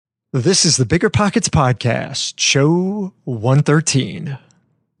This is the Bigger Pockets Podcast, show 113.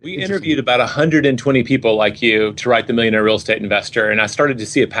 We interviewed about 120 people like you to write The Millionaire Real Estate Investor, and I started to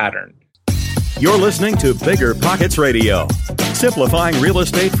see a pattern. You're listening to Bigger Pockets Radio, simplifying real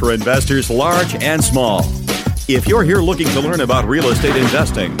estate for investors large and small. If you're here looking to learn about real estate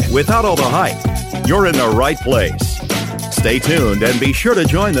investing without all the hype, you're in the right place. Stay tuned and be sure to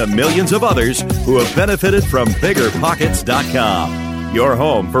join the millions of others who have benefited from BiggerPockets.com, your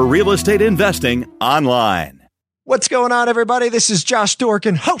home for real estate investing online. What's going on, everybody? This is Josh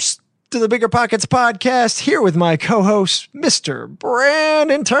Dorkin, host to the Bigger Pockets Podcast, here with my co-host, Mr.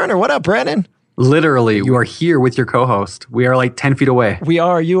 Brandon Turner. What up, Brandon? Literally, you are here with your co-host. We are like 10 feet away. We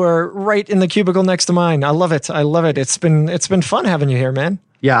are. You are right in the cubicle next to mine. I love it. I love it. It's been fun having you here, man.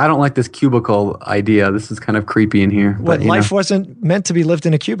 Yeah, I don't like this cubicle idea. This is kind of creepy in here. But life wasn't meant to be lived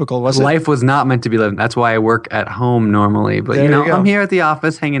in a cubicle, was it? Life was not meant to be lived. That's why I work at home normally. But, I'm here at the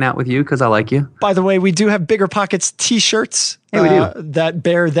office hanging out with you because I like you. By the way, we do have Bigger Pockets t-shirts we do. that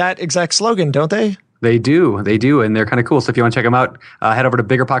bear that exact slogan, don't they? They do. And they're kind of cool. So if you want to check them out, head over to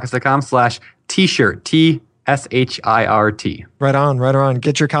biggerpockets.com/t-shirt. T-S-H-I-R-T. Right on.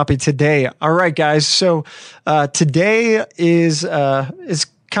 Get your copy today. All right, guys. So today is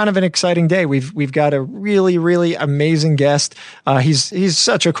kind of an exciting day. We've got a really, really amazing guest. He's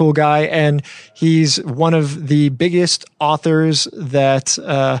such a cool guy, and he's one of the biggest authors that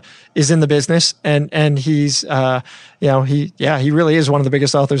is in the business. And he's he really is one of the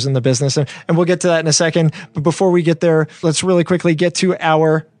biggest authors in the business. And we'll get to that in a second. But before we get there, let's really quickly get to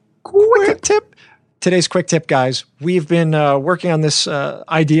our quick tip. Today's quick tip, guys. We've been working on this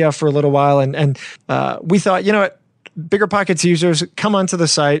idea for a little while, and we thought, you know what? Bigger Pockets users come onto the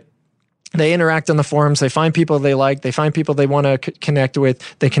site. They interact on the forums. They find people they like. They find people they want to connect with.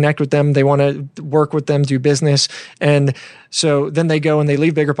 They connect with them. They want to work with them, do business. And so then they go and they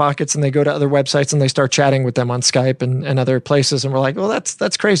leave Bigger Pockets and they go to other websites and they start chatting with them on Skype and other places. And we're like, well,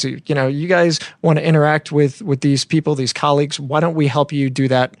 that's crazy. You know, you guys want to interact with these people, these colleagues. Why don't we help you do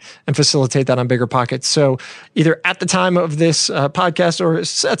that and facilitate that on Bigger Pockets? So either at the time of this podcast or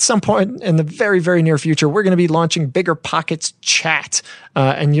at some point in the very, very near future, we're going to be launching Bigger Pockets Chat.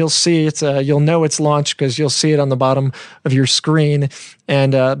 And you'll see you'll know it's launched because you'll see it on the bottom of your screen.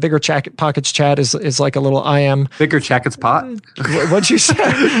 And Bigger Pockets Chat is like a little IM. Bigger Pockets Pot? What'd you say?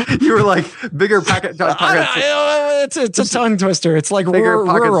 You were like, Bigger Pockets. It's a tongue twister. It's like Bigger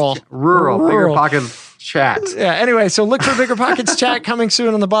rural. Bigger Pockets Chat. Yeah. Anyway, so look for Bigger Pockets Chat coming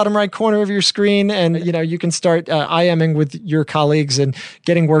soon on the bottom right corner of your screen, and you can start IMing with your colleagues and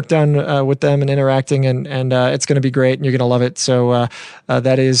getting work done with them and interacting, and it's going to be great, and you're going to love it. So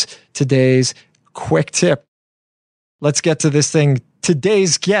that is today's quick tip. Let's get to this thing.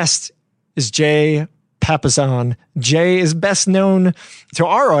 Today's guest is Jay Papasan. Jay is best known to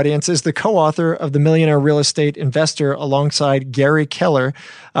our audience as the co-author of The Millionaire Real Estate Investor alongside Gary Keller,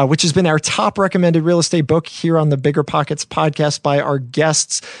 which has been our top recommended real estate book here on the Bigger Pockets podcast by our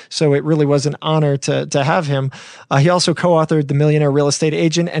guests. So it really was an honor to have him. He also co-authored The Millionaire Real Estate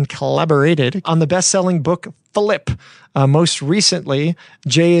Agent and collaborated on the best-selling book Flip. Most recently,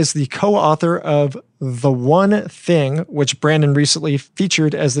 Jay is the co-author of The One Thing, which Brandon recently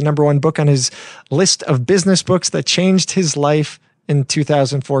featured as the number one book on his list of business books that changed his life in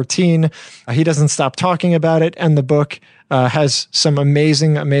 2014. He doesn't stop talking about it, and the book has some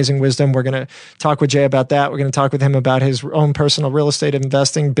amazing, amazing wisdom. We're going to talk with Jay about that. We're going to talk with him about his own personal real estate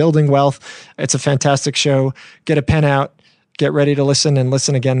investing, building wealth. It's a fantastic show. Get a pen out. Get ready to listen and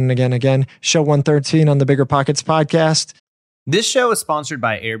listen again and again and again. Show 113 on the Bigger Pockets podcast. This show is sponsored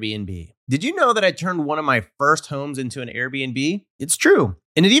by Airbnb. Did you know that I turned one of my first homes into an Airbnb? It's true.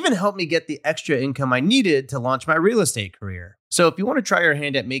 And it even helped me get the extra income I needed to launch my real estate career. So if you want to try your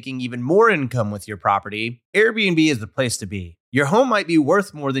hand at making even more income with your property, Airbnb is the place to be. Your home might be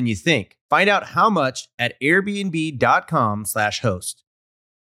worth more than you think. Find out how much at airbnb.com/host.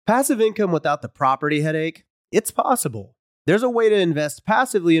 Passive income without the property headache? It's possible. There's a way to invest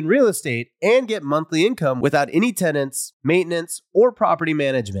passively in real estate and get monthly income without any tenants, maintenance, or property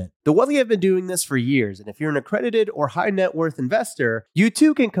management. The Wealthy have been doing this for years, and if you're an accredited or high net worth investor, you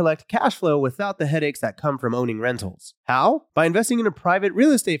too can collect cash flow without the headaches that come from owning rentals. How? By investing in a private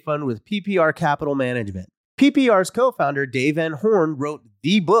real estate fund with PPR Capital Management. PPR's co-founder, Dave Van Horn, wrote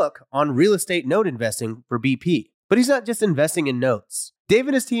the book on real estate note investing for BP. But he's not just investing in notes. Dave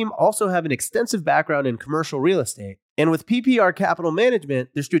and his team also have an extensive background in commercial real estate. And with PPR Capital Management,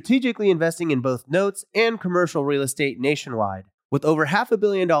 they're strategically investing in both notes and commercial real estate nationwide. With over $500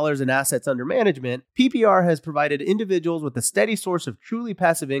 million in assets under management, PPR has provided individuals with a steady source of truly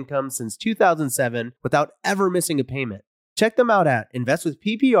passive income since 2007 without ever missing a payment. Check them out at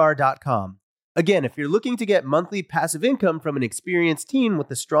investwithppr.com. Again, if you're looking to get monthly passive income from an experienced team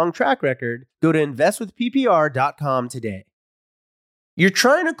with a strong track record, go to investwithppr.com today. You're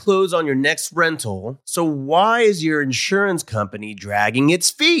trying to close on your next rental, so why is your insurance company dragging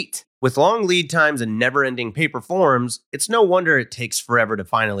its feet? With long lead times and never-ending paper forms, it's no wonder it takes forever to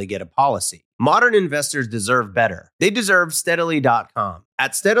finally get a policy. Modern investors deserve better. They deserve Steadily.com.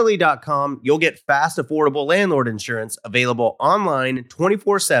 At Steadily.com, you'll get fast, affordable landlord insurance available online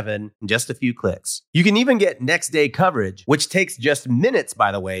 24/7 in just a few clicks. You can even get next-day coverage, which takes just minutes,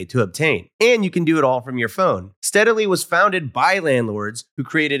 by the way, to obtain. And you can do it all from your phone. Steadily was founded by landlords who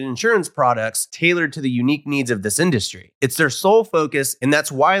created insurance products tailored to the unique needs of this industry. It's their sole focus, and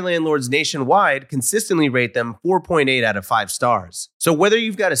that's why landlords nationwide consistently rate them 4.8 out of 5 stars. So whether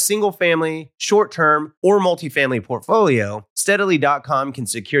you've got a single-family, short-term, or multifamily portfolio, Steadily.com can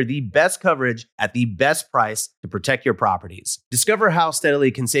secure the best coverage at the best price to protect your properties. Discover how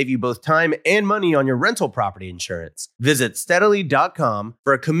Steadily can save you both time and money on your rental property insurance. Visit Steadily.com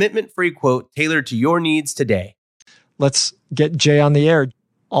for a commitment-free quote tailored to your needs today. Let's get Jay on the air.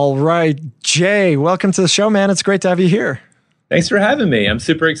 All right, Jay, welcome to the show, man. It's great to have you here. Thanks for having me. I'm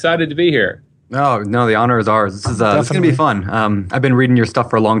super excited to be here. Oh, no, the honor is ours. This is going to be fun. I've been reading your stuff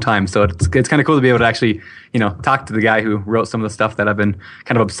for a long time, so it's kind of cool to be able to actually, talk to the guy who wrote some of the stuff that I've been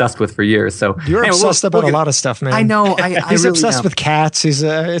kind of obsessed with for years. So you're obsessed about a lot of stuff, man. I know. He's really obsessed with cats.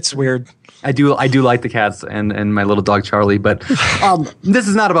 It's weird. I do like the cats and my little dog Charlie, but this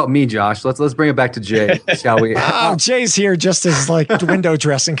is not about me, Josh. Let's bring it back to Jay, shall we? Jay's here just as like window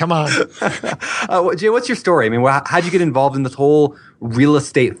dressing. Come on, Jay. What's your story? I mean, how'd you get involved in this whole real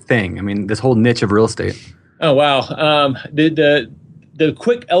estate thing? I mean, this whole niche of real estate. Oh wow. The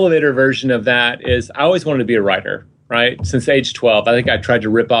quick elevator version of that is I always wanted to be a writer. Right? Since age 12, I think I tried to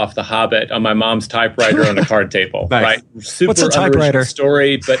rip off The Hobbit on my mom's typewriter on a card table. Nice. Right? Super What's a typewriter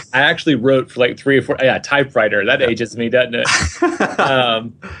story, but I actually wrote for like 3 or 4. Yeah, typewriter. That ages me, doesn't it?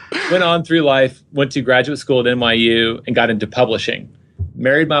 Went on through life, went to graduate school at NYU, and got into publishing.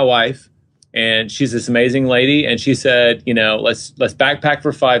 Married my wife, and she's this amazing lady. And she said, let's backpack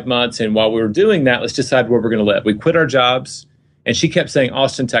for 5 months, and while we were doing that, let's decide where we're going to live. We quit our jobs, and she kept saying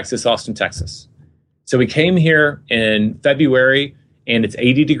Austin, Texas, Austin, Texas. So we came here in February, and it's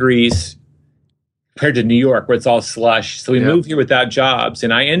 80 degrees compared to New York, where it's all slush. So we moved here without jobs,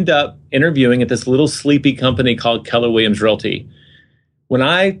 and I end up interviewing at this little sleepy company called Keller Williams Realty. When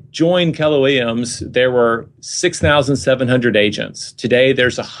I joined Keller Williams, there were 6,700 agents. Today,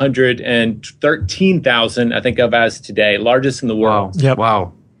 there's 113,000, I think of as today, largest in the world. Wow. Yep.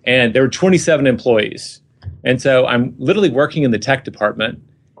 Wow. And there were 27 employees. And so I'm literally working in the tech department,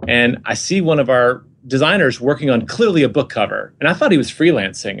 and I see one of our designers working on clearly a book cover. And I thought he was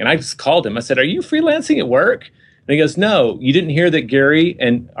freelancing. And I just called him. I said, "Are you freelancing at work?" And he goes, "No, you didn't hear that Gary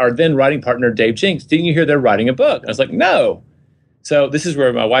and our then writing partner, Dave Jinks, didn't you hear they're writing a book?" I was like, "No." So this is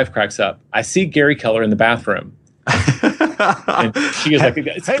where my wife cracks up. I see Gary Keller in the bathroom. And she goes like,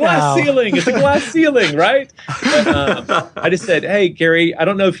 "It's a glass ceiling. It's a glass ceiling, right?" But, I just said, "Hey, Gary, I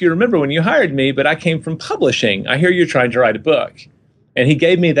don't know if you remember when you hired me, but I came from publishing. I hear you're trying to write a book." And he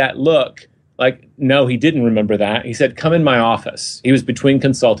gave me that look. Like, no, he didn't remember that. He said, "Come in my office." He was between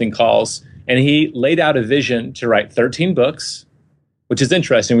consulting calls, and he laid out a vision to write 13 books, which is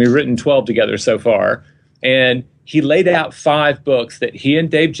interesting. We've written 12 together so far. And he laid out 5 books that he and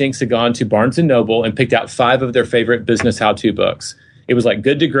Dave Jinks had gone to Barnes & Noble and picked out 5 of their favorite business how-to books. It was like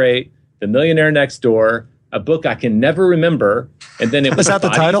Good to Great, The Millionaire Next Door, a book I can never remember. And then it was that the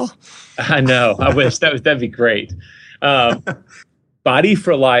title? I know. I wish that'd be great. Body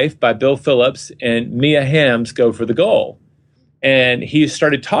for Life by Bill Phillips and Mia Hamm's Go for the Goal. And he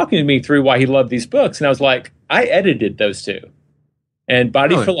started talking to me through why he loved these books. And I was like, I edited those 2. And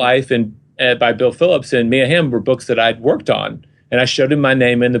Body for Life and by Bill Phillips and Mia Hamm were books that I'd worked on. And I showed him my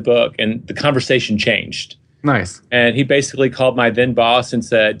name in the book, and the conversation changed. Nice. And he basically called my then boss and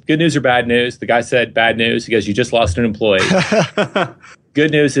said, "Good news or bad news?" The guy said, "Bad news." He goes, "You just lost an employee."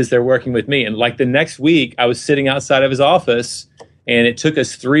 Good news is they're working with me. And like the next week, I was sitting outside of his office, and it took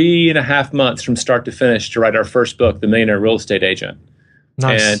us 3.5 months from start to finish to write our first book, The Millionaire Real Estate Agent.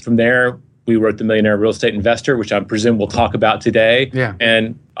 Nice. And from there, we wrote The Millionaire Real Estate Investor, which I presume we'll talk about today. Yeah.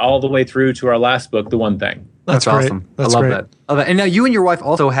 And all the way through to our last book, The One Thing. That's awesome. That's I love great. that. And now you and your wife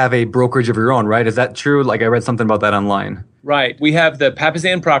also have a brokerage of your own, right? Is that true? Like I read something about that online. Right. We have the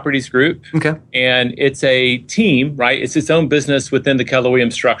Papasan Properties Group. Okay. And it's a team, right? It's its own business within the Keller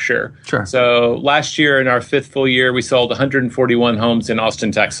Williams structure. Sure. So last year, in our 5th full year, we sold 141 homes in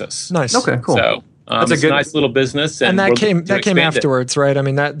Austin, Texas. Nice. Okay, cool. So it's a nice little business. And that came afterwards, right? I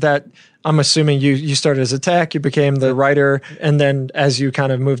mean, that I'm assuming you started as a tech, you became the writer, and then as you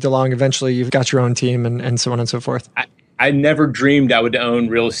kind of moved along, eventually you've got your own team and so on and so forth. I never dreamed I would own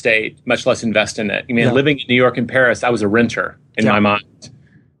real estate, much less invest in it. I mean, living in New York and Paris, I was a renter in my mind.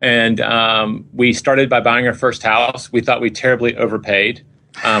 And we started by buying our first house. We thought we terribly overpaid.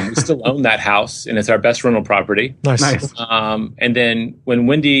 We still own that house, and it's our best rental property. Nice. And then when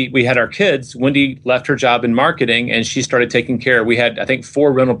we had our kids, Wendy left her job in marketing, and she started taking care. We had, I think,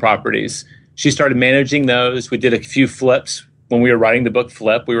 4 rental properties. She started managing those. We did a few flips. When we were writing the book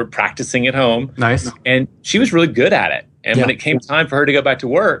Flip, we were practicing at home. Nice. And she was really good at it. And when it came time for her to go back to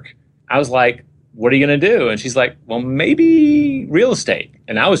work, I was like, what are you going to do? And she's like, well, maybe real estate.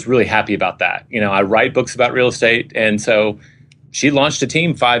 And I was really happy about that. I write books about real estate. And so she launched a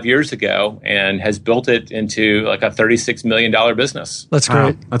team 5 years ago and has built it into like a $36 million business. That's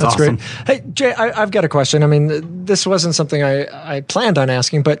great. Wow, that's awesome. Great. Hey, Jay, I've got a question. I mean, this wasn't something I planned on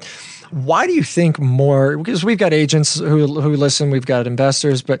asking, but why do you think more, because we've got agents who listen, we've got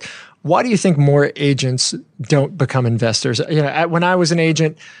investors, but why do you think more agents don't become investors? When I was an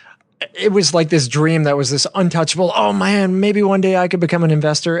agent, it was like this dream that was this untouchable, oh man, maybe one day I could become an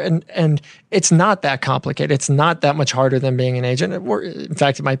investor. And it's not that complicated. It's not that much harder than being an agent. In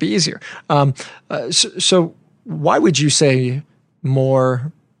fact, it might be easier. So why would you say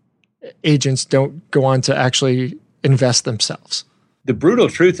more agents don't go on to actually invest themselves? The brutal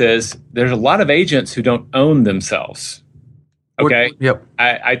truth is there's a lot of agents who don't own themselves. Okay. Yep.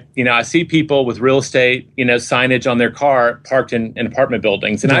 I see people with real estate, signage on their car parked in apartment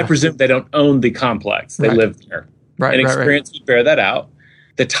buildings, and I presume they don't own the complex. They live there. Right. And experience would bear that out.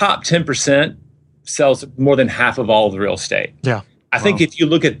 The top 10% sells more than half of all of the real estate. Yeah. I think if you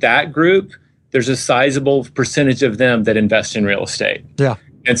look at that group, there's a sizable percentage of them that invest in real estate. Yeah.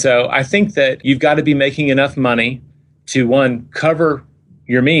 And so I think that you've got to be making enough money to, one, cover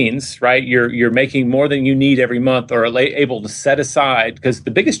your means, right? You're making more than you need every month, or able to set aside, because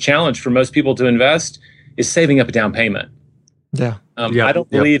the biggest challenge for most people to invest is saving up a down payment. Yeah. I don't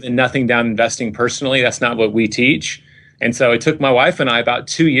believe in nothing down investing personally. That's not what we teach. And so it took my wife and I about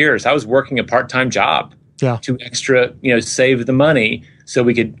 2 years. I was working a part-time job to extra, save the money so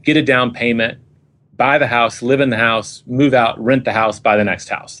we could get a down payment, buy the house, live in the house, move out, rent the house, buy the next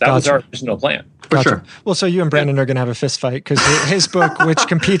house. That was our original plan. For sure. Well, so you and Brandon are going to have a fist fight, because his book, which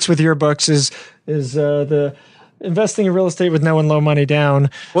competes with your books, is the Investing in Real Estate with No and Low Money Down.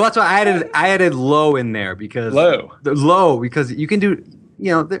 Well, that's why I added low in there, because because you can do,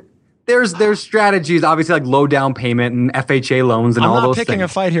 there's strategies, obviously, like low down payment and FHA loans and all those things. I'm not picking a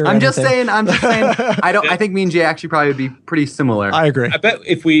fight here. I'm just saying. I think me and Jay actually probably would be pretty similar. I agree. I bet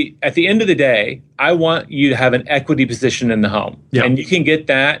at the end of the day, I want you to have an equity position in the home. Yep. And you can get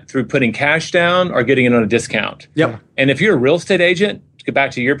that through putting cash down or getting it on a discount. Yep. And if you're a real estate agent, to get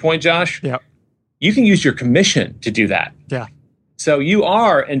back to your point, Josh, you can use your commission to do that. Yeah. So you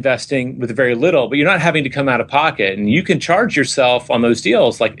are investing with very little, but you're not having to come out of pocket. And you can charge yourself on those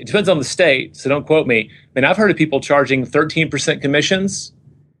deals. Like, it depends on the state, so don't quote me. I mean, I've heard of people charging 13% commissions.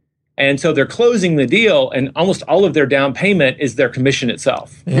 And so they're closing the deal, and almost all of their down payment is their commission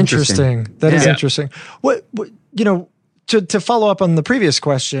itself. Interesting. That is interesting. What to follow up on the previous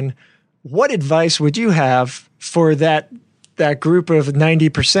question, what advice would you have for that group of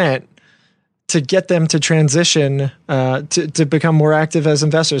 90%? To get them to transition, to become more active as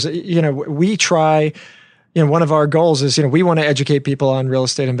investors? We try, one of our goals is, we want to educate people on real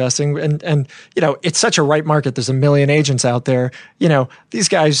estate investing, and it's such a ripe market. There's a million agents out there. These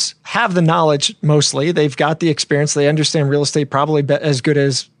guys have the knowledge mostly. They've got the experience. They understand real estate probably as good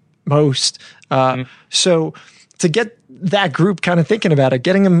as most. So to get that group kind of thinking about it,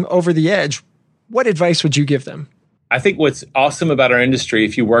 getting them over the edge, what advice would you give them? I think what's awesome about our industry,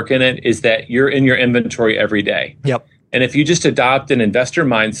 if you work in it, is that you're in your inventory every day. Yep. And if you just adopt an investor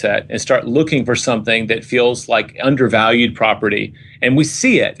mindset and start looking for something that feels like undervalued property, and we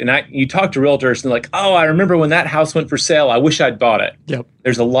see it, and you talk to realtors and they're like, oh, I remember when that house went for sale, I wish I'd bought it. Yep.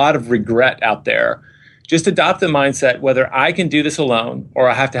 There's a lot of regret out there. Just adopt the mindset, whether I can do this alone or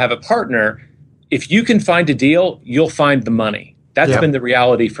I have to have a partner. If you can find a deal, you'll find the money. That's been the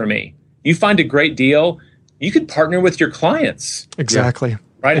reality for me. You find a great deal, you could partner with your clients. Exactly.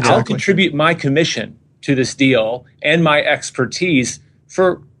 Right? Exactly. I'll contribute my commission to this deal and my expertise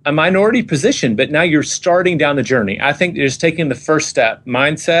for a minority position, but now you're starting down the journey. I think just taking the first step,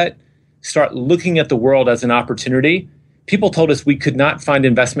 mindset, start looking at the world as an opportunity. People told us we could not find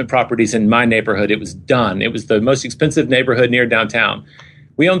investment properties in my neighborhood. It was done. It was the most expensive neighborhood near downtown.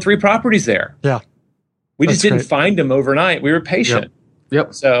 We own 3 properties there. Yeah. We just didn't find them overnight. We were patient.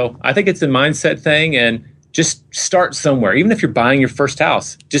 Yep. So I think it's a mindset thing, and just start somewhere. Even if you're buying your first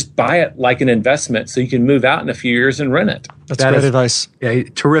house, just buy it like an investment so you can move out in a few years and rent it. That's great advice. Yeah,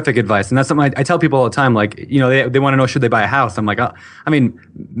 terrific advice. And that's something I tell people all the time. Like, they want to know, should they buy a house? I'm like,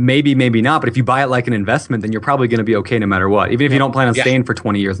 maybe not. But if you buy it like an investment, then you're probably going to be okay no matter what, even if you don't plan on staying for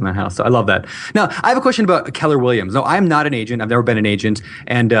 20 years in that house. So I love that. Now, I have a question about Keller Williams. No, I'm not an agent. I've never been an agent.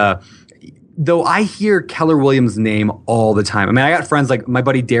 And, though I hear Keller Williams' name all the time. I mean, I got friends like my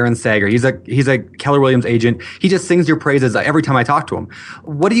buddy Darren Sager. He's a Keller Williams agent. He just sings your praises every time I talk to him.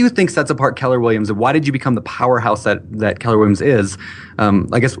 What do you think sets apart Keller Williams, and why did you become the powerhouse that Keller Williams is?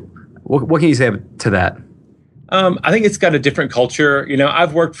 I guess, what can you say to that? I think it's got a different culture. I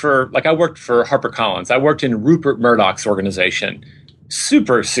worked for HarperCollins. I worked in Rupert Murdoch's organization.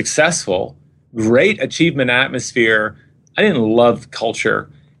 Super successful, great achievement atmosphere. I didn't love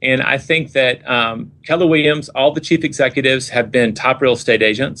culture. And I think that Keller Williams, all the chief executives have been top real estate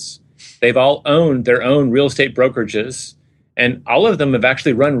agents. They've all owned their own real estate brokerages, and all of them have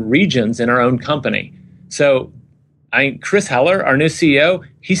actually run regions in our own company. So Chris Heller, our new CEO,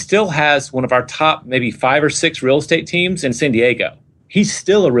 he still has one of our top maybe 5 or 6 real estate teams in San Diego. He's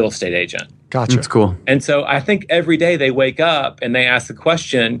still a real estate agent. Gotcha. That's cool. And so I think every day they wake up and they ask the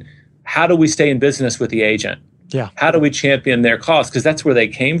question, how do we stay in business with the agent? Yeah. How do we champion their cause? Because that's where they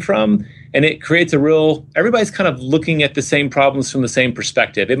came from. And it creates everybody's kind of looking at the same problems from the same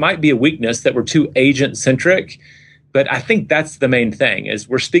perspective. It might be a weakness that we're too agent-centric, but I think that's the main thing, is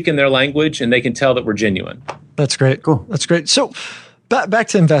we're speaking their language and they can tell that we're genuine. That's great. Cool. That's great. So back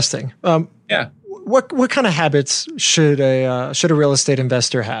to investing. What kind of habits should a real estate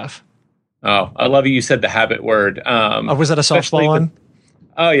investor have? Oh, I love you said the habit word. Was that a softball one?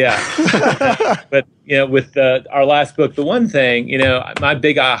 Oh, yeah. But, with our last book, the one thing, my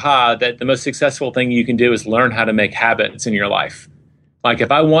big aha that the most successful thing you can do is learn how to make habits in your life. Like,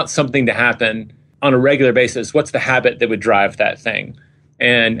 if I want something to happen on a regular basis, what's the habit that would drive that thing?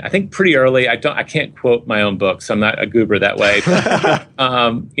 And I think pretty early, I can't quote my own book, so I'm not a goober that way. But,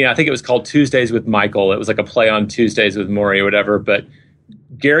 I think it was called Tuesdays with Michael. It was like a play on Tuesdays with Maury or whatever. But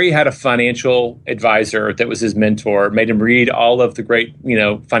Gary had a financial advisor that was his mentor, made him read all of the great,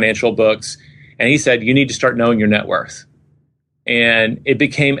 financial books. And he said, you need to start knowing your net worth. And it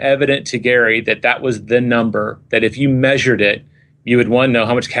became evident to Gary that was the number, that if you measured it, you would, one, know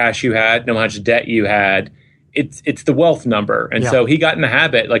how much cash you had, know how much debt you had. It's the wealth number. And so he got in the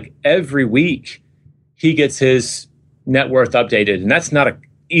habit, like every week, he gets his net worth updated. And that's not an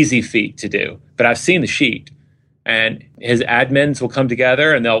easy feat to do. But I've seen the sheet. And his admins will come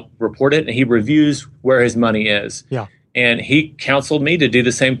together and they'll report it, and he reviews where his money is. Yeah. And he counseled me to do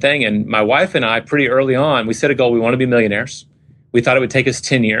the same thing. And my wife and I, pretty early on, we set a goal. We want to be millionaires. We thought it would take us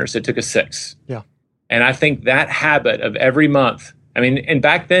 10 years. It took us 6. Yeah. And I think that habit of every month, and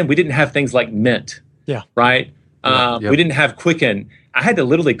back then we didn't have things like Mint. Yeah. Right? We didn't have Quicken. I had to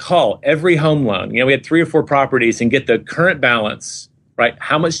literally call every home loan. We had 3 or 4 properties and get the current balance, right?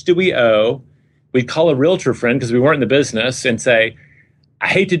 How much do we owe? We'd call a realtor friend because we weren't in the business and say, I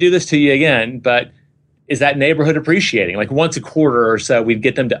hate to do this to you again, but is that neighborhood appreciating? Like once a quarter or so, we'd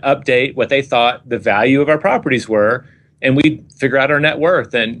get them to update what they thought the value of our properties were, and we'd figure out our net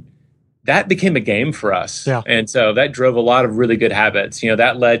worth. And that became a game for us. Yeah. And so that drove a lot of really good habits.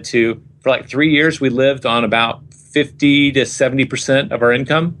 That led to, for like 3 years, we lived on about 50 to 70% of our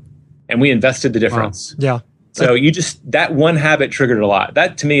income, and we invested the difference. Wow. Yeah. So that one habit triggered a lot.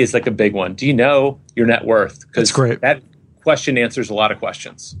 That to me is like a big one. Do you know your net worth? That's great. That question answers a lot of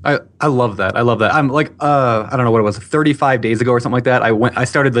questions. I love that. I'm like, I don't know what it was, 35 days ago or something like that. I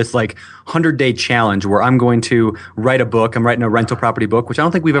started this like 100-day challenge where I'm going to write a book. I'm writing a rental property book, which I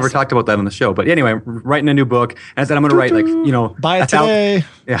don't think we've ever talked about that on the show. But anyway, I'm writing a new book, and I said I'm going to write buy it today,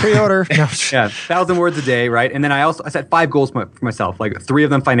 pre-order. Yeah, 1,000 words a day, right? And then I set 5 goals for myself, like 3 of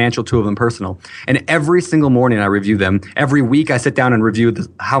them financial, 2 of them personal. And every single morning I review them. Every week I sit down and review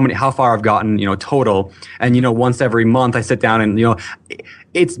how far I've gotten, total. And once every month I sit down and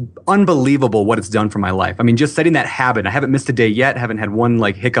it's unbelievable what it's done for my life. Just setting that habit. I haven't missed a day yet. Haven't had one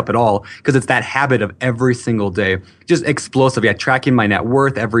hiccup at all, because it's that habit of every single day, just explosive. Yeah, tracking my net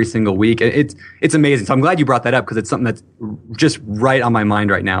worth every single week. It's amazing. So I'm glad you brought that up, because it's something that's just right on my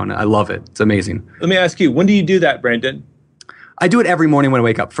mind right now, and I love it. It's amazing. Let me ask you, when do you do that, Brandon? I do it every morning when I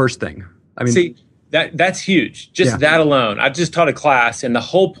wake up, first thing. See, that's huge. Just that alone. I just taught a class, and the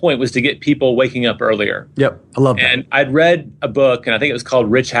whole point was to get people waking up earlier. Yep, I love that. And I'd read a book, and I think it was called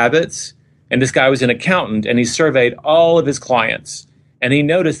Rich Habits. And this guy was an accountant, and he surveyed all of his clients. And he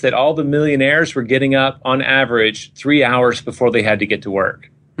noticed that all the millionaires were getting up on average 3 hours before they had to get to work.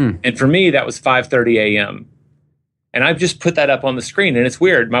 And for me, that was 5:30 a.m. And I've just put that up on the screen. And it's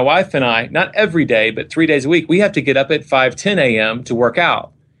weird. My wife and I, not every day, but 3 days a week, we have to get up at 5:10 a.m. to work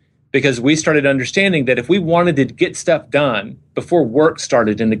out, because we started understanding that if we wanted to get stuff done before work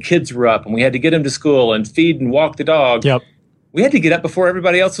started and the kids were up and we had to get them to school and feed and walk the dog, we had to get up before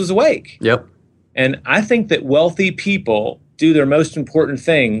everybody else was awake. And I think that wealthy people do their most important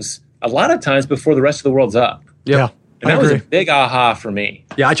things a lot of times before the rest of the world's up. And that was a big aha for me.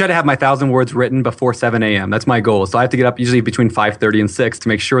 Yeah, I try to have my 1,000 words written before 7 a.m. That's my goal. So I have to get up usually between 5:30 and 6 to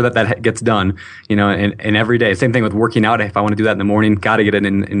make sure that gets done, you know, and every day. Same thing with working out. If I want to do that in the morning, got to get it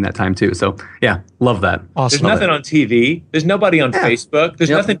in that time too. So yeah, love that. Awesome. There's nothing on TV. There's nobody on Facebook.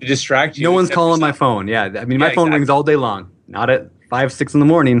 There's nothing to distract you. No one's calling my phone. Yeah, I mean, my phone rings all day long. Not at 5, 6 in the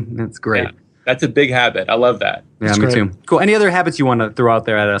morning. That's great. Yeah. That's a big habit. I love that. Yeah, me too. Cool. Any other habits you want to throw out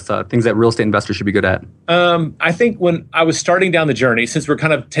there at us? Things that real estate investors should be good at? I think when I was starting down the journey, since we're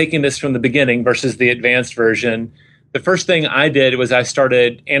kind of taking this from the beginning versus the advanced version, the first thing I did was I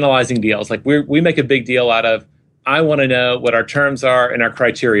started analyzing deals. Like we make a big deal out of, I want to know what our terms are and our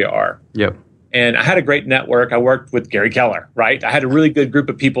criteria are. And I had a great network. I worked with Gary Keller, right? I had a really good group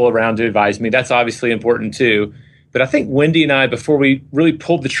of people around to advise me. That's obviously important too. But I think Wendy and I, before we really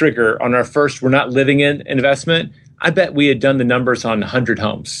pulled the trigger on our first we're not living in investment, I bet we had done the numbers on 100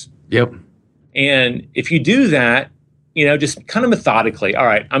 homes. And if you do that, you know, just kind of methodically, all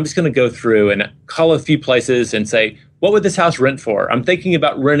right, I'm just going to go through and call a few places and say, what would this house rent for? I'm thinking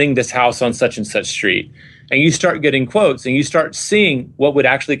about renting this house on such and such street. And you start getting quotes and you start seeing what would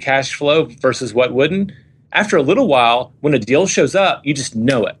actually cash flow versus what wouldn't. After a little while, when a deal shows up, you just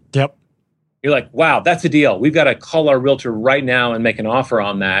know it. You're like, wow, that's a deal. We've got to call our realtor right now and make an offer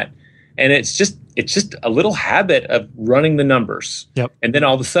on that. And it's just a little habit of running the numbers. And then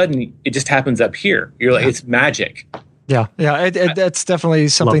all of a sudden, it just happens up here. You're like, it's magic. That's definitely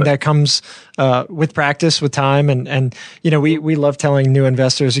something that comes with practice, with time. And you know, we love telling new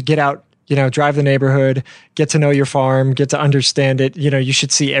investors, get out, you know, drive the neighborhood, get to know your farm, get to understand it. You know, you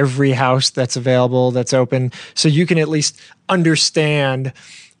should see every house that's available, that's open, so you can at least understand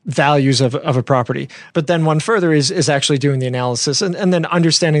values of a property. But then one further is actually doing the analysis and then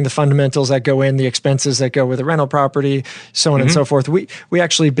understanding the fundamentals that go in, the expenses that go with a rental property, so on and so forth. We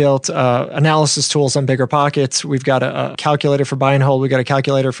actually built analysis tools on Bigger Pockets. We've got a calculator for buy and hold. We've got a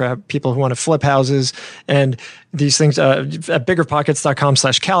calculator for people who want to flip houses. And these things at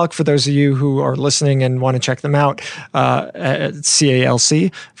biggerpockets.com/calc for those of you who are listening and want to check them out,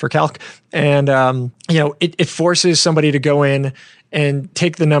 CALC for calc. And, you know, it forces somebody to go in and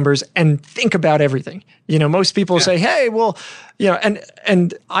take the numbers and think about everything. You know, most people say, hey, well, you know,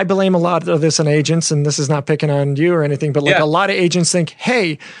 and I blame a lot of this on agents, and this is not picking on you or anything, but like a lot of agents think,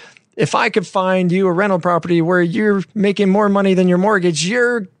 hey, if I could find you a rental property where you're making more money than your mortgage,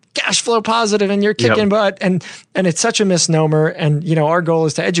 you're cash flow positive and you're kicking butt. And it's such a misnomer. And, you know, our goal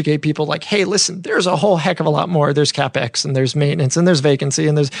is to educate people like, hey, listen, there's a whole heck of a lot more. There's CapEx and there's maintenance and there's vacancy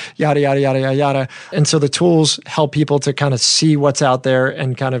and there's yada, yada, yada, yada, yada. And so the tools help people to kind of see what's out there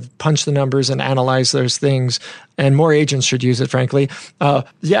and kind of punch the numbers and analyze those things. And more agents should use it, frankly. I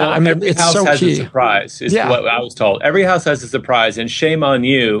mean, it's so key. Every house has a surprise, is what I was told. Every house has a surprise, and shame on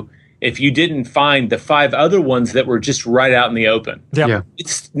you if you didn't find the 5 other ones that were just right out in the open.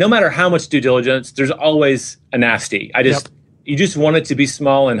 It's no matter how much due diligence, there's always a nasty. You just want it to be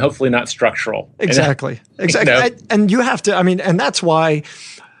small and hopefully not structural. Exactly. You know? And you have to, I mean, and that's why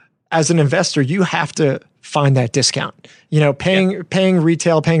as an investor, you have to find that discount. You know, paying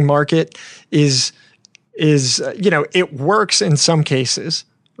retail, paying market is, you know, it works in some cases.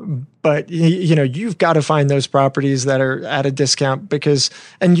 But, you know, you've got to find those properties that are at a discount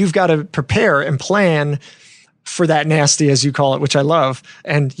and you've got to prepare and plan for that nasty, as you call it, which I love.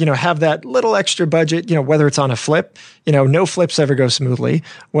 And, you know, have that little extra budget, you know, whether it's on a flip, you know, no flips ever go smoothly.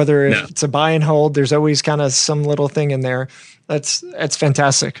 Whether it's a buy and hold, there's always kind of some little thing in there. That's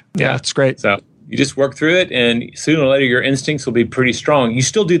fantastic. Yeah, it's great. So you just work through it, and sooner or later, your instincts will be pretty strong. You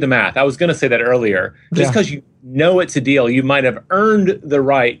still do the math. I was going to say that earlier. Just because you know it's a deal, you might have earned the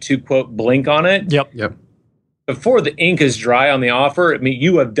right to, quote, blink on it. Before the ink is dry on the offer, I mean,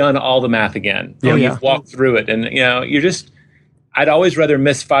 you have done all the math again. You've walked through it. And, you know, I'd always rather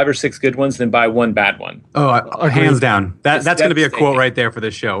miss 5 or 6 good ones than buy one bad one. Oh, hands down. That's going to be a quote right there for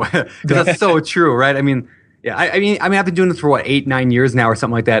this show. Because that's so true, right? I mean, yeah, I mean, I've been doing this for 8-9 years now or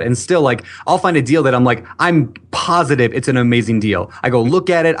something like that. And still, like, I'll find a deal that I'm like, I'm positive it's an amazing deal. I go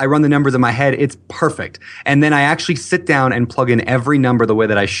look at it. I run the numbers in my head. It's perfect. And then I actually sit down and plug in every number the way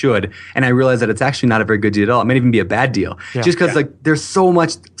that I should. And I realize that it's actually not a very good deal at all. It might even be a bad deal. Just because like there's so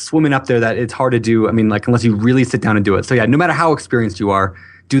much swimming up there that it's hard to do. I mean, like, unless you really sit down and do it. So yeah, no matter how experienced you are,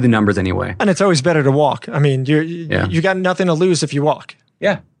 do the numbers anyway. And it's always better to walk. I mean, you got nothing to lose if you walk.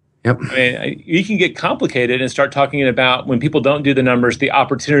 Yeah. Yep. I mean, you can get complicated and start talking about, when people don't do the numbers, the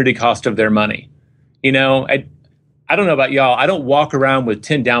opportunity cost of their money. You know, I don't know about y'all. I don't walk around with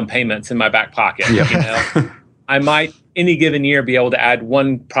 10 down payments in my back pocket. Yep. You know, I might any given year be able to add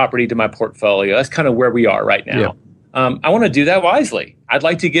one property to my portfolio. That's kind of where we are right now. Yep. I want to do that wisely. I'd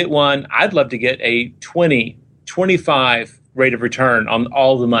like to get one. I'd love to get a 20, 25 rate of return on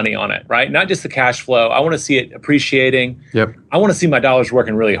all the money on it, right? Not just the cash flow. I want to see it appreciating. Yep. I want to see my dollars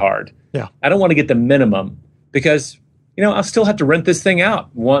working really hard. Yeah. I don't want to get the minimum because, you know, I'll still have to rent this thing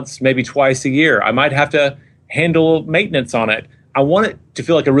out once, maybe twice a year. I might have to handle maintenance on it. I want it to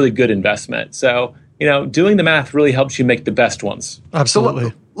feel like a really good investment. So, you know, doing the math really helps you make the best ones. Absolutely.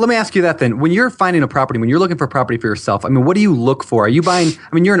 So let me ask you that then. When you're finding a property, when you're looking for a property for yourself, I mean, what do you look for? Are you buying,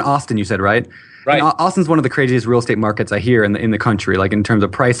 I mean, you're in Austin, you said, right? Right. And Austin's one of the craziest real estate markets I hear in the country, like in terms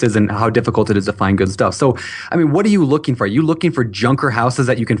of prices and how difficult it is to find good stuff. So, I mean, what are you looking for? Are you looking for junker houses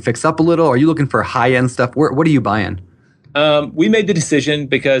that you can fix up a little? Are you looking for high-end stuff? What are you buying? We made the decision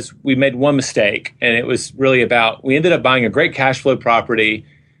because we made one mistake, and it was really about, we ended up buying a great cash flow property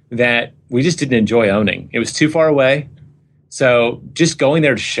that we just didn't enjoy owning. It was too far away. So just going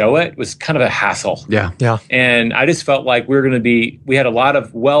there to show it was kind of a hassle. Yeah. Yeah. And I just felt like we had a lot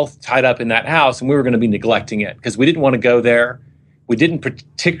of wealth tied up in that house, and we were going to be neglecting it because we didn't want to go there. We didn't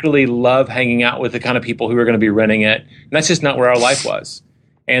particularly love hanging out with the kind of people who were going to be renting it. And that's just not where our life was.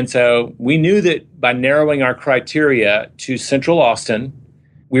 And so we knew that by narrowing our criteria to Central Austin,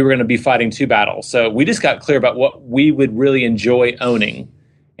 we were going to be fighting two battles. So we just got clear about what we would really enjoy owning.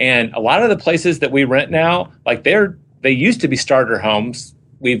 And a lot of the places that we rent now, like they used to be starter homes.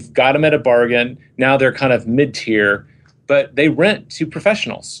 We've got them at a bargain. Now they're kind of mid-tier, but they rent to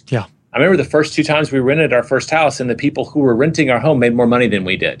professionals. Yeah. I remember the first 2 times we rented our first house, and the people who were renting our home made more money than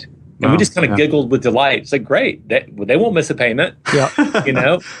we did. And Wow. we just kind of giggled with delight. It's like, great, they won't miss a payment, Yeah. you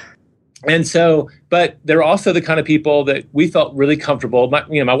know? And so, but they're also the kind of people that we felt really comfortable.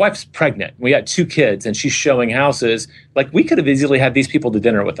 My wife's pregnant. We got 2 kids, and she's showing houses. Like, we could have easily had these people to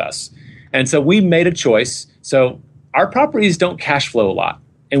dinner with us. And so we made a choice. So our properties don't cash flow a lot,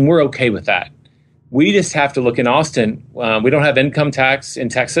 and we're okay with that. We just have to look in Austin. We don't have income tax in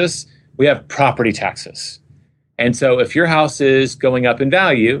Texas. We have property taxes. And so if your house is going up in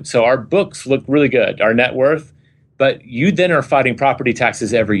value, so our books look really good, our net worth, but you then are fighting property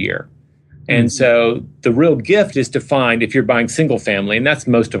taxes every year. And so the real gift is to find, if you're buying single family, and that's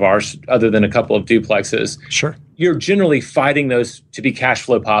most of ours other than a couple of duplexes, Sure. you're generally fighting those to be cash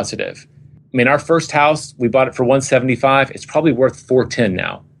flow positive. I mean, our first house, we bought it for $175. It's probably worth $410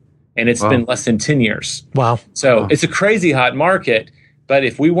 now. And it's been less than 10 years. Wow. So it's a crazy hot market. But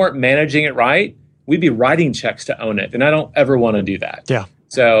if we weren't managing it right, we'd be writing checks to own it. And I don't ever want to do that. Yeah.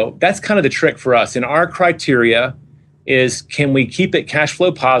 So that's kind of the trick for us. And our criteria is, can we keep it cash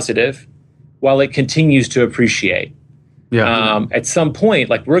flow positive while it continues to appreciate? Yeah. At some point,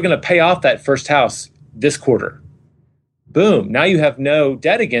 like, we're going to pay off that first house this quarter. Boom. Now you have no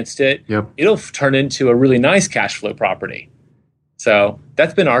debt against it. Yep. It'll turn into a really nice cash flow property. So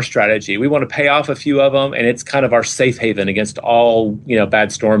that's been our strategy. We want to pay off a few of them, and it's kind of our safe haven against all,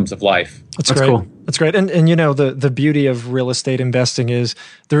 bad storms of life. That's great. Cool. That's great. And the beauty of real estate investing is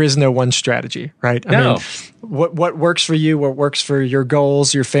there is no one strategy, right? I mean, what works for you, what works for your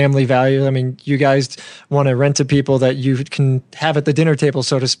goals, your family value. I mean, you guys want to rent to people that you can have at the dinner table,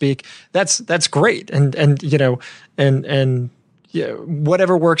 so to speak. That's great. And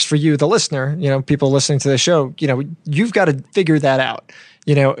whatever works for you, the listener, people listening to the show, you've got to figure that out.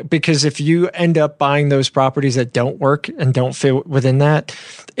 Because if you end up buying those properties that don't work and don't fit within that,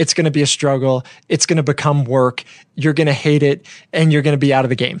 it's going to be a struggle. It's going to become work. You're going to hate it, and you're going to be out of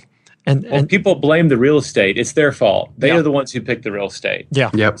the game. And people blame the real estate. It's their fault. They are the ones who picked the real estate.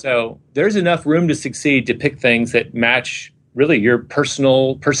 Yeah. Yep. So there's enough room to succeed to pick things that match really your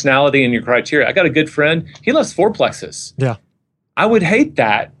personality and your criteria. I got a good friend. He loves fourplexes. Yeah. I would hate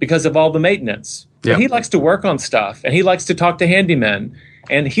that because of all the maintenance. Yeah. But he likes to work on stuff, and he likes to talk to handymen,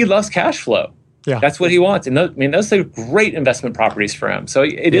 and he loves cash flow. Yeah. That's what he wants. And those are great investment properties for him. So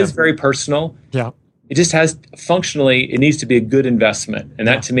it is very personal. Yeah. It just has functionally, it needs to be a good investment. And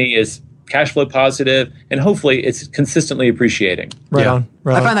that to me is cash flow positive, and hopefully it's consistently appreciating. Right on.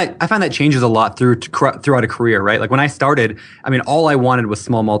 I find that changes a lot throughout a career, right? Like when I started, I mean, all I wanted was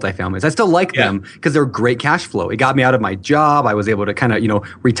small multifamilies. I still like them because they're great cash flow. It got me out of my job. I was able to kind of,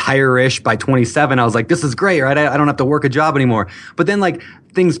 retire-ish by 27. I was like, this is great, right? I don't have to work a job anymore. But then like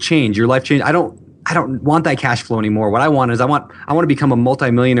things change, your life change. I I don't want that cash flow anymore. What I want is I want to become a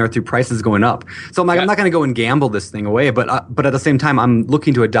multimillionaire through prices going up. So I'm like, I'm not going to go and gamble this thing away, but at the same time, I'm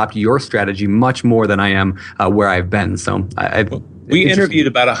looking to adopt your strategy much more than I am where I've been. So we interviewed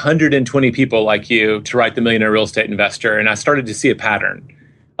about 120 people like you to write The Millionaire Real Estate Investor, and I started to see a pattern.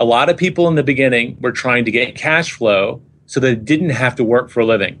 A lot of people in the beginning were trying to get cash flow so they didn't have to work for a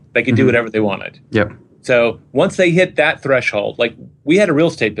living. They could do whatever they wanted. Yep. So once they hit that threshold, like we had a real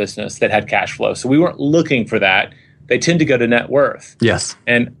estate business that had cash flow, so we weren't looking for that. They tend to go to net worth. Yes.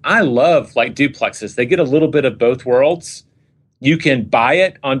 And I love like duplexes. They get a little bit of both worlds. You can buy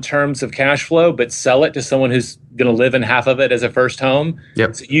it on terms of cash flow, but sell it to someone who's going to live in half of it as a first home.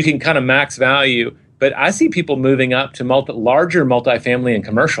 Yep. So you can kind of max value. But I see people moving up to larger multifamily and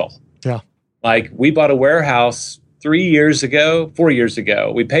commercial. Yeah. Like we bought a warehouse 4 years ago.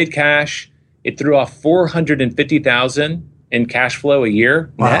 We paid cash. It threw off $450,000 in cash flow a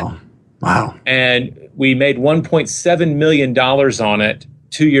year. Wow. Net. Wow. And we made $1.7 million on it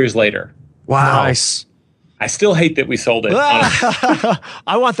 2 years later. Wow. Nice. I still hate that we sold it.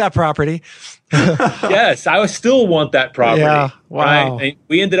 I want that property. Yes, I still want that property. Yeah. Wow. Right? And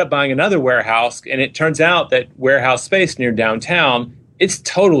we ended up buying another warehouse, and it turns out that warehouse space near downtown, it's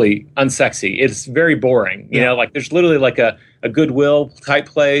totally unsexy. It's very boring. You know, like there's literally like a Goodwill type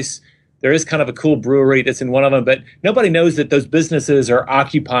place. There is kind of a cool brewery that's in one of them, but nobody knows that those businesses are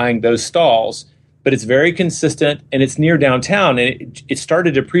occupying those stalls. But it's very consistent, and it's near downtown, and it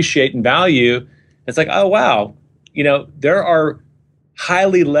started to appreciate in value. It's like, oh, wow, you know, there are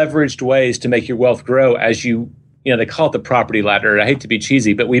highly leveraged ways to make your wealth grow as they call it the property ladder. I hate to be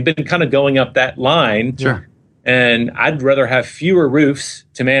cheesy, but we've been kind of going up that line. Sure. And I'd rather have fewer roofs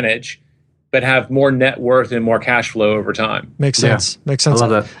to manage, but have more net worth and more cash flow over time. Makes sense. Yeah. Makes sense. I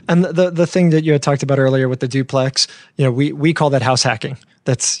love that. And the thing that you had talked about earlier with the duplex, we call that house hacking.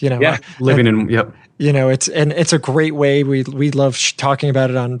 That's, living in, yep. It's a great way. We love talking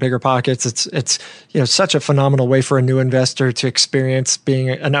about it on Bigger Pockets. It's such a phenomenal way for a new investor to experience being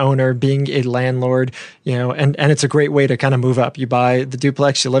an owner, being a landlord, and it's a great way to kind of move up. You buy the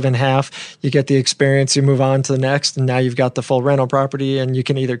duplex, you live in half, you get the experience, you move on to the next, and now you've got the full rental property, and you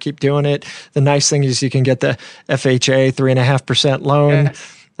can either keep doing it. The nice thing is you can get the FHA 3.5% loan. Yeah.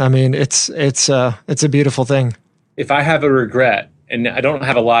 I mean, it's a beautiful thing. If I have a regret, and I don't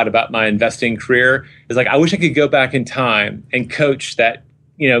have a lot about my investing career, is like I wish I could go back in time and coach that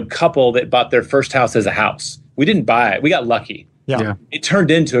couple that bought their first house as a house. We didn't buy it; we got lucky. Yeah. It turned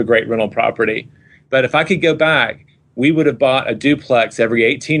into a great rental property. But if I could go back, we would have bought a duplex every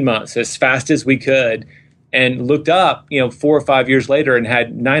 18 months as fast as we could, and looked up 4 or 5 years later and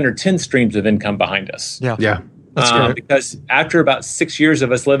had 9 or 10 streams of income behind us. Yeah. That's great. Because after about 6 years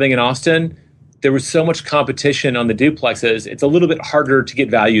of us living in Austin, there was so much competition on the duplexes. It's a little bit harder to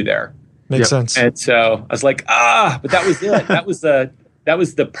get value there. Makes sense. And so I was like, but that was it. That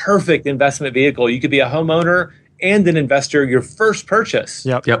was the perfect investment vehicle. You could be a homeowner and an investor, your first purchase.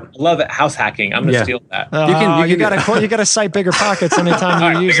 Yep. I love it. House hacking. I'm going to steal that. You gotta cite Bigger Pockets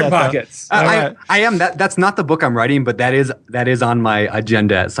anytime you use Bigger that. Pockets. Right. I am. That's not the book I'm writing, but that is on my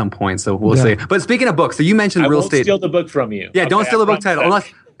agenda at some point. So we'll see. But speaking of books, so you mentioned real estate. I won't steal the book from you. Yeah, don't steal the book title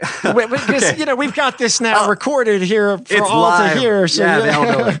unless. Because we've got this now recorded here for it's all live. to hear. So yeah, they all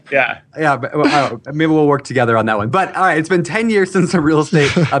know it. Yeah. But, maybe we'll work together on that one. But all right, it's been 10 years since a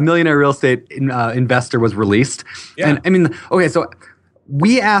millionaire real estate investor was released. Yeah. And I mean, okay, so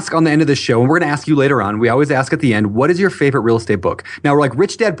we ask on the end of the show, and we're going to ask you later on. We always ask at the end, what is your favorite real estate book? Now, we're like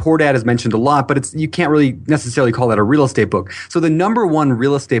Rich Dad Poor Dad is mentioned a lot, but you can't really necessarily call that a real estate book. So the number one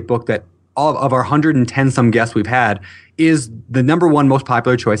real estate book that all of our 110 some guests we've had is the number one most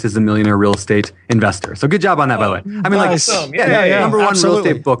popular choice is The Millionaire Real Estate Investor. So good job on that, by the way. I mean, nice. Awesome. number one absolutely. real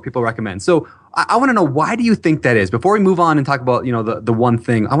estate book people recommend. So I want to know, why do you think that is? Before we move on and talk about the one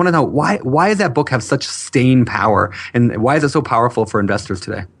thing, I want to know why does that book have such staying power, and why is it so powerful for investors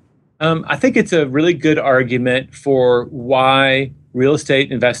today? I think it's a really good argument for why real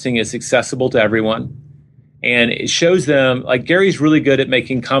estate investing is accessible to everyone. And it shows them, like Gary's really good at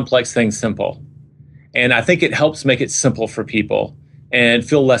making complex things simple. And I think it helps make it simple for people and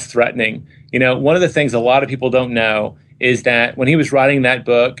feel less threatening. One of the things a lot of people don't know is that when he was writing that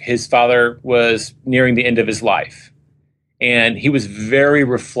book, his father was nearing the end of his life. And he was very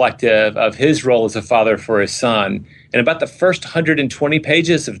reflective of his role as a father for his son. And about the first 120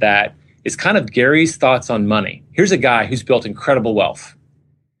 pages of that is kind of Gary's thoughts on money. Here's a guy who's built incredible wealth.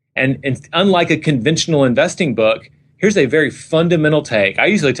 And unlike a conventional investing book, here's a very fundamental take. I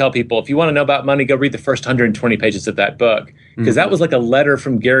usually tell people, if you want to know about money, go read the first 120 pages of that book. Because that was like a letter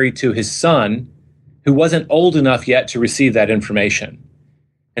from Gary to his son, who wasn't old enough yet to receive that information.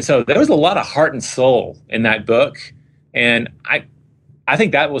 And so there was a lot of heart and soul in that book. And I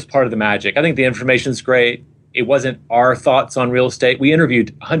think that was part of the magic. I think the information's great. It wasn't our thoughts on real estate. We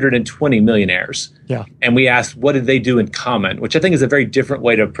interviewed 120 millionaires. Yeah. And we asked, what did they do in common? Which I think is a very different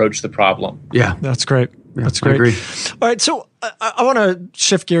way to approach the problem. Yeah. That's great. Yeah, That's great. I agree. All right. So I want to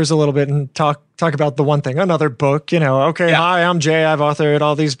shift gears a little bit and talk about The One Thing, another book. Okay, Yeah. Hi, I'm Jay. I've authored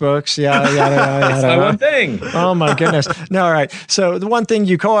all these books. Yada, yada, yada. That's my one thing. Oh my goodness. No, all right. So The One Thing,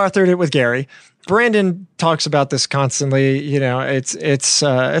 you co-authored it with Gary. Brandon talks about this constantly. It's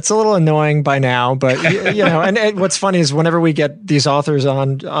a little annoying by now, but and what's funny is whenever we get these authors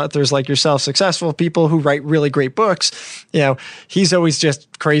like yourself, successful people who write really great books, he's always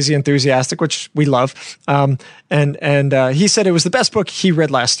just crazy enthusiastic, which we love. And he said it was the best book he read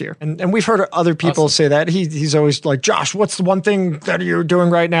last year. And we've heard other people say that. He's always like, Josh, what's the one thing that you're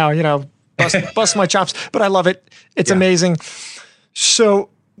doing right now? Bust my chops, but I love it. It's amazing. So,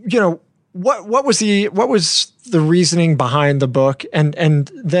 what was the reasoning behind the book?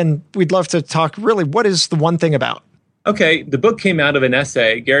 And then we'd love to talk really, what is The One Thing about? Okay, the book came out of an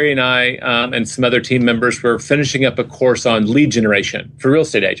essay. Gary and I and some other team members were finishing up a course on lead generation for real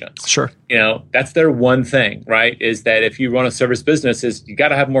estate agents. Sure. That's their one thing, right? Is that if you run a service business, is you got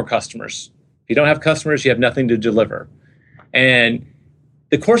to have more customers. If you don't have customers, you have nothing to deliver. And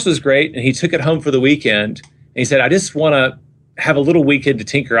the course was great, and he took it home for the weekend. And he said, I just want to have a little weekend to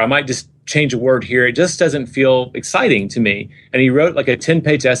tinker. I might just change a word here. It just doesn't feel exciting to me. And he wrote like a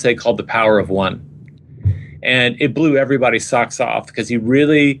 10-page essay called The Power of One. And it blew everybody's socks off because he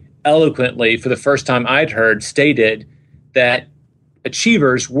really eloquently, for the first time I'd heard, stated that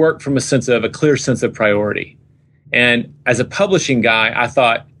achievers work from a clear sense of priority. And as a publishing guy, I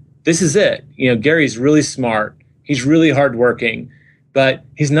thought, this is it. Gary's really smart. He's really hardworking, but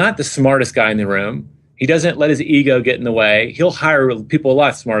he's not the smartest guy in the room. He doesn't let his ego get in the way. He'll hire people a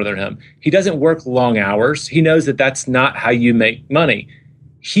lot smarter than him. He doesn't work long hours. He knows that that's not how you make money.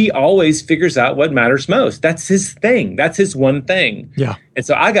 He always figures out what matters most. That's his thing. That's his one thing. Yeah. And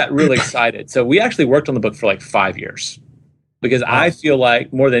so I got really excited. So we actually worked on the book for like 5 years because I feel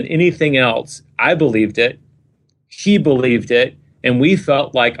like more than anything else, I believed it. He believed it. And we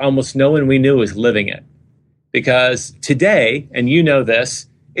felt like almost no one we knew was living it. Because today, and this,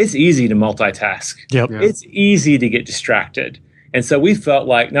 it's easy to multitask. Yep. Yeah. It's easy to get distracted. And so we felt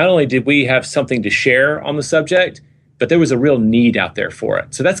like not only did we have something to share on the subject, but there was a real need out there for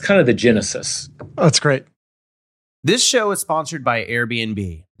it. So that's kind of the genesis. Oh, that's great. This show is sponsored by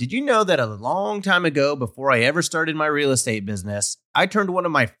Airbnb. Did you know that a long time ago, before I ever started my real estate business, I turned one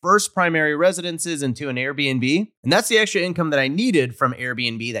of my first primary residences into an Airbnb? And that's the extra income that I needed from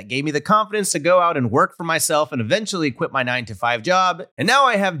Airbnb that gave me the confidence to go out and work for myself and eventually quit my 9-to-5 job. And now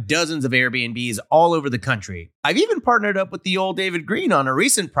I have dozens of Airbnbs all over the country. I've even partnered up with the old David Green on a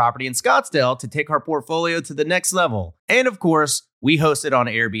recent property in Scottsdale to take our portfolio to the next level. And of course, we host it on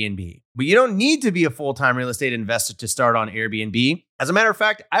Airbnb. But you don't need to be a full-time real estate investor to start on Airbnb. As a matter of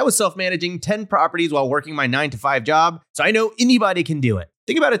fact, I was self-managing 10 properties while working my 9-to-5 job, so I know anybody can do it.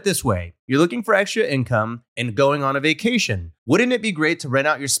 Think about it this way. You're looking for extra income and going on a vacation. Wouldn't it be great to rent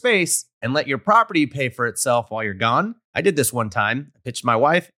out your space and let your property pay for itself while you're gone? I did this one time. I pitched my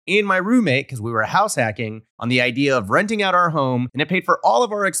wife and my roommate, because we were house hacking, on the idea of renting out our home, and it paid for all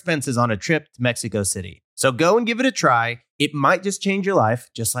of our expenses on a trip to Mexico City. So go and give it a try. It might just change your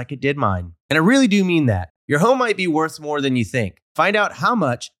life, just like it did mine. And I really do mean that. Your home might be worth more than you think. Find out how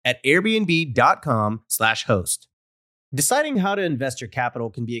much at airbnb.com/host. Deciding how to invest your capital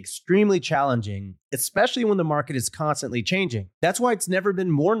can be extremely challenging, especially when the market is constantly changing. That's why it's never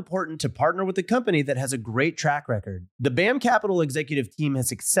been more important to partner with a company that has a great track record. The BAM Capital executive team has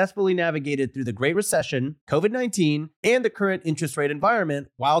successfully navigated through the Great Recession, COVID-19, and the current interest rate environment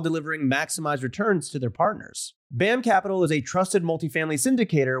while delivering maximized returns to their partners. BAM Capital is a trusted multifamily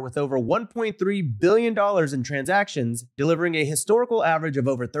syndicator with over $1.3 billion in transactions, delivering a historical average of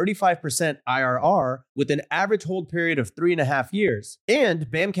over 35% IRR with an average hold period of 3.5 years. And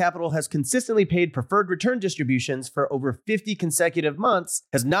BAM Capital has consistently paid preferred return distributions for over 50 consecutive months,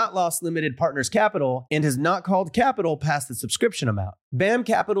 has not lost limited partners' capital, and has not called capital past the subscription amount. BAM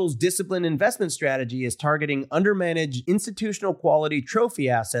Capital's disciplined investment strategy is targeting undermanaged institutional quality trophy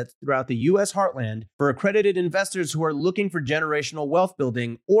assets throughout the U.S. heartland for accredited investors who are looking for generational wealth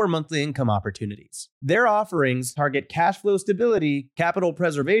building or monthly income opportunities. Their offerings target cash flow stability, capital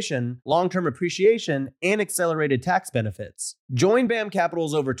preservation, long-term appreciation, and accelerated tax benefits. Join BAM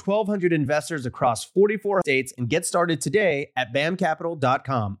Capital's over 1,200 investors across 44 states and get started today at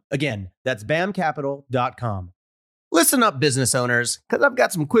bamcapital.com. Again, that's bamcapital.com. Listen up, business owners, because I've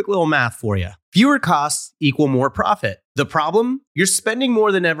got some quick little math for you. Fewer costs equal more profit. The problem? You're spending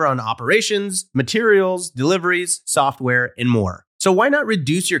more than ever on operations, materials, deliveries, software, and more. So why not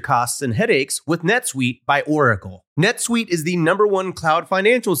reduce your costs and headaches with NetSuite by Oracle? NetSuite is the #1 cloud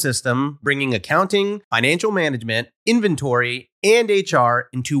financial system, bringing accounting, financial management, inventory, and HR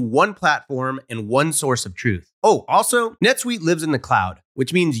into one platform and one source of truth. Oh, also, NetSuite lives in the cloud,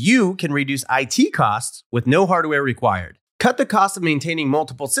 which means you can reduce IT costs with no hardware required. Cut the cost of maintaining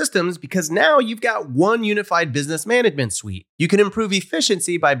multiple systems because now you've got one unified business management suite. You can improve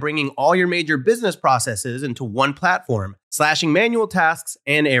efficiency by bringing all your major business processes into one platform, slashing manual tasks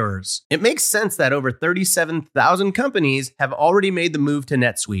and errors. It makes sense that over 37,000 companies have already made the move to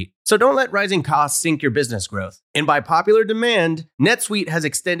NetSuite. So don't let rising costs sink your business growth. And by popular demand, NetSuite has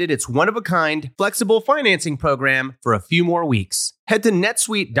extended its one-of-a-kind, flexible financing program for a few more weeks. Head to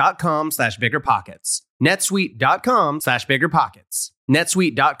netsuite.com/biggerpockets. netsuite.com/biggerpockets.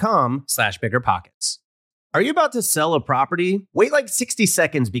 netsuite.com/biggerpockets. Are you about to sell a property? Wait like 60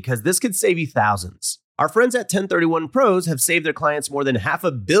 seconds because this could save you thousands. Our friends at 1031 Pros have saved their clients more than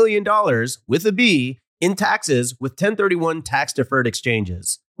 $500 million with a B in taxes with 1031 tax-deferred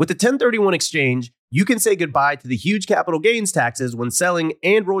exchanges. With the 1031 exchange, you can say goodbye to the huge capital gains taxes when selling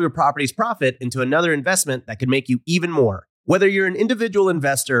and roll your property's profit into another investment that could make you even more. Whether you're an individual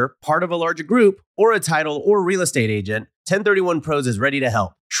investor, part of a larger group, or a title or real estate agent, 1031 Pros is ready to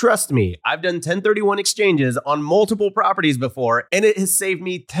help. Trust me, I've done 1031 exchanges on multiple properties before, and it has saved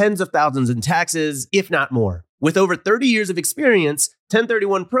me tens of thousands in taxes, if not more. With over 30 years of experience,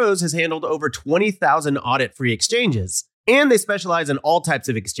 1031 Pros has handled over 20,000 audit-free exchanges. And they specialize in all types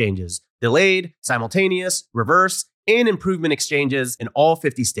of exchanges: delayed, simultaneous, reverse, and improvement exchanges in all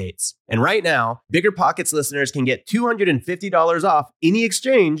 50 states. And right now, Bigger Pockets listeners can get $250 off any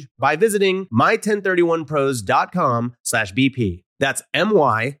exchange by visiting my1031pros.com/BP. That's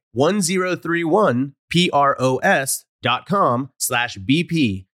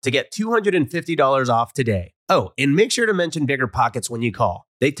my1031pros.com/BP to get $250 off today. Oh, and make sure to mention Bigger Pockets when you call.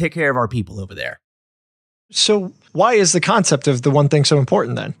 They take care of our people over there. So why is the concept of the one thing so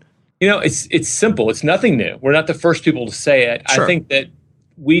important then? You know, it's simple. It's nothing new. We're not the first people to say it. Sure. I think that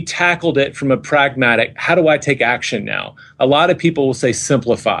we tackled it from a pragmatic, how do I take action now? A lot of people will say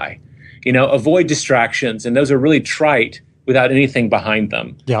simplify, avoid distractions. And those are really trite without anything behind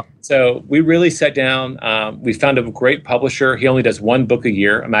them. Yeah. So we really sat down. We found a great publisher. He only does one book a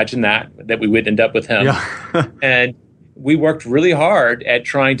year. Imagine that we would end up with him. Yeah. And we worked really hard at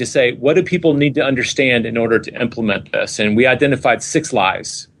trying to say, what do people need to understand in order to implement this? And we identified 6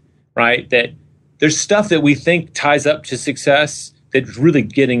 lies, right? That there's stuff that we think ties up to success that's really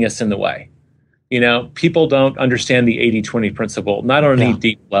getting us in the way. People don't understand the 80-20 principle, not on any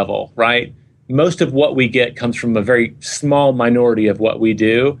deep level, right? Most of what we get comes from a very small minority of what we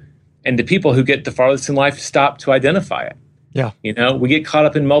do. And the people who get the farthest in life stop to identify it. Yeah. We get caught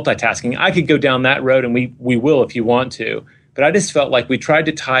up in multitasking. I could go down that road, and we will if you want to. But I just felt like we tried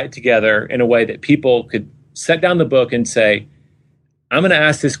to tie it together in a way that people could set down the book and say, I'm going to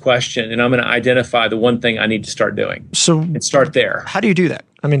ask this question, and I'm going to identify the one thing I need to start doing. And start there. How do you do that?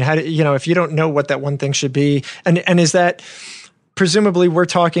 I mean, if you don't know what that one thing should be, and is that presumably we're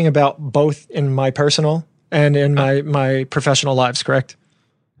talking about both in my personal and in my professional lives, correct?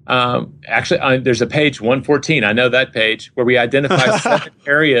 Actually, there's a page 114. I know that page where we identify 7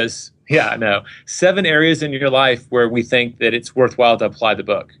 areas. Yeah, I know 7 areas in your life where we think that it's worthwhile to apply the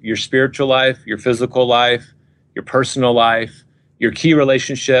book: your spiritual life, your physical life, your personal life, your key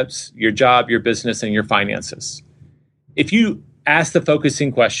relationships, your job, your business, and your finances. If you ask the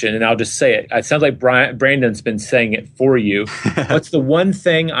focusing question, and I'll just say it, it sounds like Brandon's been saying it for you. What's the one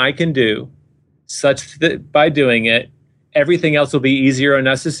thing I can do such that by doing it, everything else will be easier or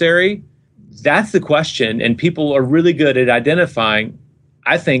necessary? That's the question. And people are really good at identifying,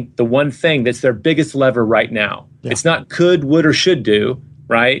 I think, the one thing that's their biggest lever right now. Yeah. It's not could, would, or should do,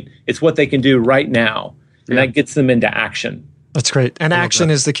 right? It's what they can do right now. And that gets them into action. That's great. And action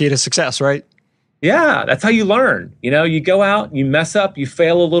is the key to success, right? Yeah, that's how you learn. You go out, you mess up, you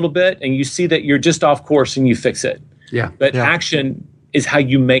fail a little bit, and you see that you're just off course and you fix it. Yeah. But action is how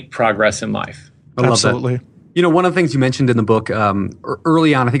you make progress in life. I love Absolutely. that. One of the things you mentioned in the book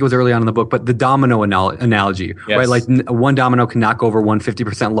early on, I think it was early on in the book, but the domino analogy, right? Like one domino can knock over one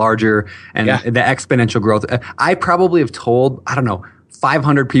 50% larger, and the exponential growth. I probably have told,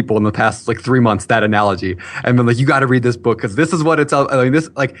 500 people in the past like 3 months that analogy, and been like, you got to read this book because this is what it's. I mean, this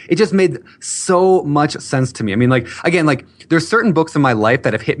like it just made so much sense to me. I mean, like again, like there's certain books in my life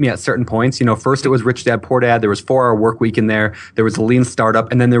that have hit me at certain points. You know, first it was Rich Dad Poor Dad. There was 4 Hour Work Week in there. There was Lean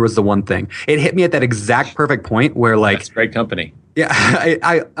Startup, and then there was The One Thing. It hit me at that exact perfect point where like that's great company. Yeah,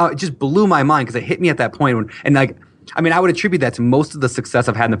 I it just blew my mind because it hit me at that point when, and like. I mean, I would attribute that to most of the success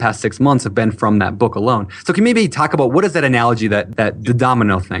I've had in the past 6 months have been from that book alone. So can you maybe talk about what is that analogy, that the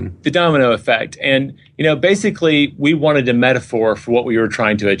domino thing? The domino effect. And, you know, basically we wanted a metaphor for what we were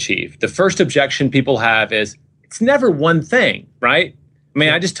trying to achieve. The first objection people have is it's never one thing, right? I mean,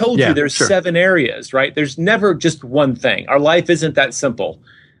 I just told you there's 7 areas, right? There's never just one thing. Our life isn't that simple.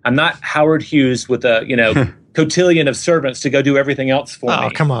 I'm not Howard Hughes with a, you know, cotillion of servants to go do everything else for me. Oh,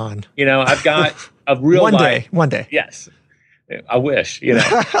 come on. You know, I've got a real life. One day. Yes. I wish, you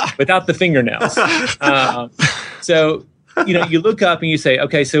know, without the fingernails. So, you know, you look up and you say,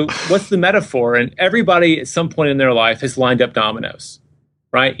 okay, so what's the metaphor? And everybody at some point in their life has lined up dominoes,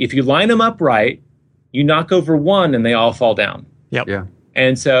 right? If you line them up right, you knock over one and they all fall down. Yep. Yeah.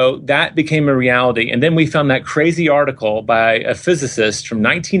 And so that became a reality. And then we found that crazy article by a physicist from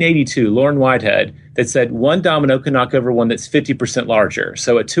 1982, Lauren Whitehead, that said one domino can knock over one that's 50% larger.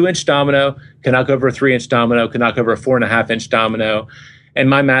 So a 2-inch domino can knock over a 3-inch domino, can knock over a 4.5-inch domino. And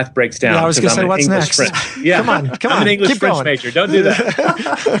my math breaks down. Yeah, I was going to say, what's next? Yeah, come on. I'm an English Keep French going. major. Don't do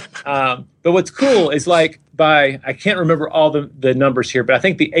that. But what's cool is like I can't remember all the numbers here, but I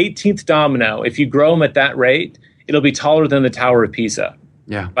think the 18th domino, if you grow them at that rate, it'll be taller than the Tower of Pisa.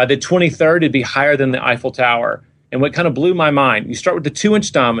 Yeah. By the 23rd, it'd be higher than the Eiffel Tower. And what kind of blew my mind, you start with the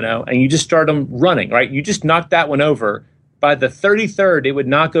 2-inch domino and you just start them running, right? You just knock that one over. By the 33rd, it would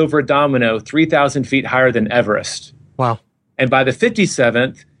knock over a domino 3,000 feet higher than Everest. Wow. And by the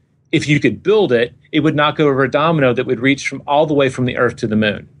 57th, if you could build it, it would knock over a domino that would reach from all the way from the Earth to the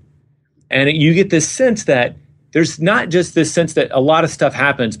moon. And you get this sense that there's not just this sense that a lot of stuff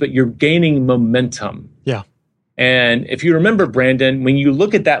happens, but you're gaining momentum. Yeah. And if you remember, Brandon, when you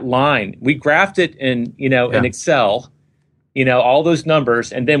look at that line, we graphed it in, in Excel, all those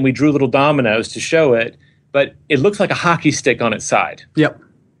numbers, and then we drew little dominoes to show it, but it looks like a hockey stick on its side. Yep.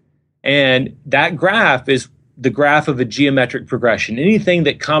 And that graph is the graph of a geometric progression. Anything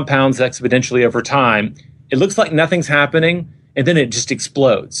that compounds exponentially over time, it looks like nothing's happening, and then it just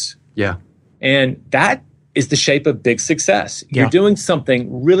explodes. Yeah. And that is the shape of big success. Yeah. You're doing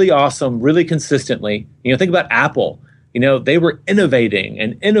something really awesome, really consistently. Think about Apple. They were innovating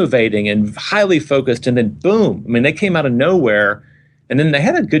and highly focused, and then boom. I mean, they came out of nowhere, and then they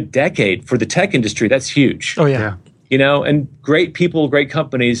had a good decade for the tech industry. That's huge. Oh, yeah. And great people, great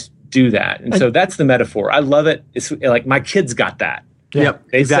companies do that. And so that's the metaphor. I love it. It's like my kids got that. Yeah. Yep.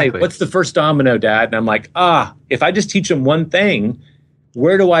 They exactly. say, what's the first domino, Dad? And I'm like, if I just teach them one thing,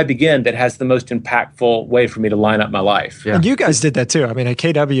 where do I begin that has the most impactful way for me to line up my life? Yeah. And you guys did that too. I mean, at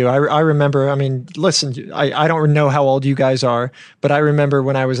KW, I remember, listen, I don't know how old you guys are, but I remember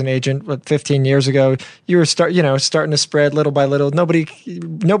when I was an agent 15 years ago, you were starting to spread little by little.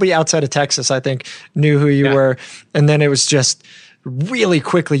 Nobody outside of Texas, I think, knew who you were. And then it was just really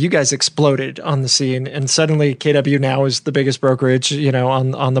quickly, you guys exploded on the scene, and suddenly KW now is the biggest brokerage,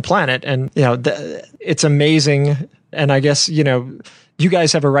 on the planet. And, it's amazing. And I guess, you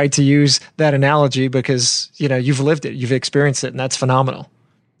guys have a right to use that analogy because, you've lived it, you've experienced it, and that's phenomenal.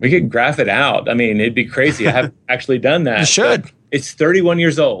 We could graph it out. I mean, it'd be crazy. I haven't actually done that. You should. It's 31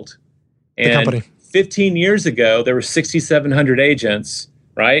 years old. And the company. 15 years ago, there were 6,700 agents,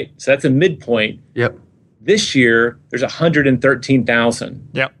 right? So that's a midpoint. Yep. This year, there's 113,000.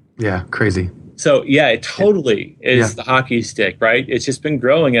 Yep. Yeah. Crazy. So, it totally is the hockey stick, right? It's just been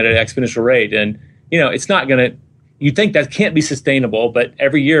growing at an exponential rate. And, it's not going to, you think that can't be sustainable, but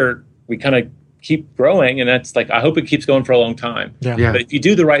every year we kind of keep growing. And that's like, I hope it keeps going for a long time. Yeah. But if you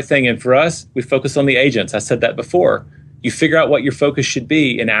do the right thing, and for us, we focus on the agents. I said that before. You figure out what your focus should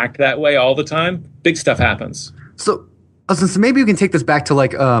be and act that way all the time, big stuff happens. So maybe we can take this back to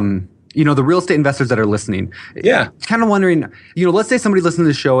like, the real estate investors that are listening. Yeah. Kind of wondering, let's say somebody listening to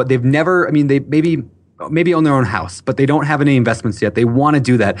the show, they've never, they maybe own their own house, but they don't have any investments yet. They want to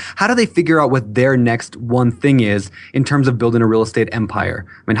do that. How do they figure out what their next one thing is in terms of building a real estate empire?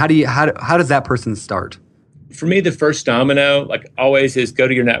 I mean, how does that person start? For me, the first domino, like always, is go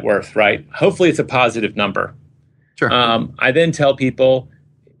to your net worth, right? Hopefully it's a positive number. Sure. I then tell people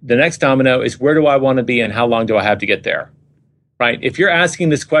the next domino is where do I want to be and how long do I have to get there? Right? If you're asking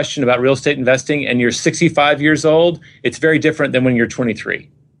this question about real estate investing and you're 65 years old, it's very different than when you're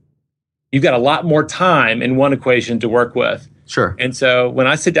 23. You've got a lot more time in one equation to work with. Sure. And so when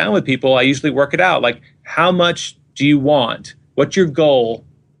I sit down with people, I usually work it out. Like, how much do you want What's your goal?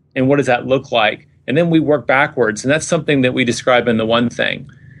 And what does that look like? And then we work backwards. And that's something that we describe in the One Thing.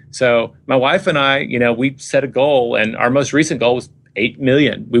 So my wife and I, we set a goal, and our most recent goal was 8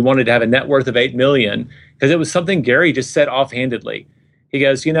 million. We wanted to have a net worth of 8 million because it was something Gary just said offhandedly. He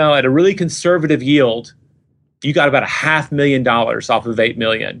goes, at a really conservative yield, you got about $500,000 off of 8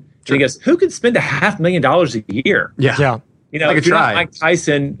 million. Sure. And he goes, who can spend $500,000 a year? Yeah. If you're not Mike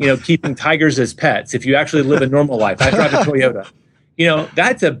Tyson, keeping tigers as pets, if you actually live a normal life, I drive a Toyota.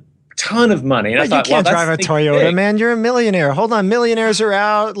 That's a ton of money. And I thought, you can't drive a Toyota, big. Man. You're a millionaire. Hold on. Millionaires are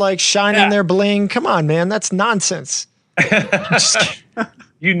out like shining their bling. Come on, man. That's nonsense.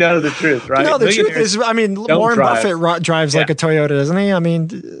 You know the truth, right? No, the truth is, Warren Buffett drives like a Toyota, doesn't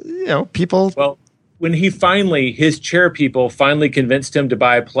he? People. Well, when his chair people finally convinced him to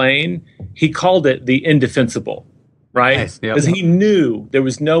buy a plane, he called it the indefensible, right? Because he knew there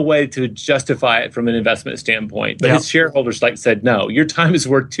was no way to justify it from an investment standpoint. But his shareholders said, no, your time is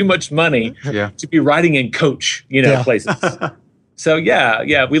worth too much money to be riding in coach, places. So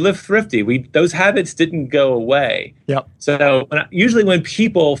we live thrifty. Those habits didn't go away. Yep. So usually when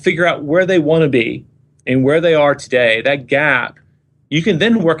people figure out where they want to be and where they are today, that gap, you can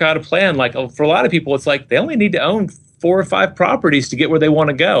then work out a plan. Like for a lot of people, it's like they only need to own 4 or 5 properties to get where they want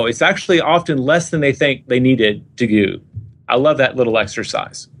to go. It's actually often less than they think they needed to do. I love that little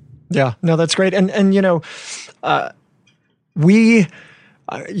exercise. Yeah, no, that's great. And I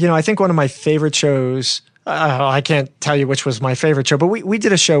think one of my favorite shows. I can't tell you which was my favorite show, but we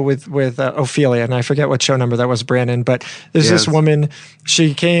did a show with Ophelia, and I forget what show number that was, Brandon. But there's this woman.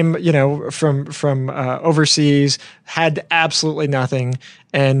 She came, from overseas, had absolutely nothing,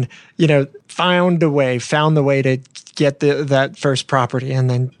 and found the way to get that first property, and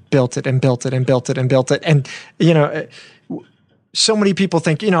then built it and built it and built it and built it, and so many people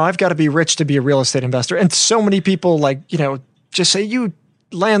think I've got to be rich to be a real estate investor, and so many people just say you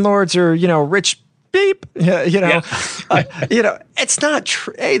landlords are rich. Beep, it's not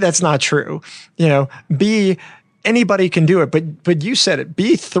true. A, that's not true. B, anybody can do it. But you said it.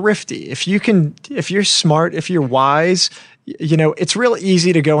 Be thrifty. If you're smart, if you're wise, it's real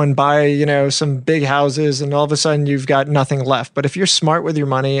easy to go and buy some big houses, and all of a sudden you've got nothing left. But if you're smart with your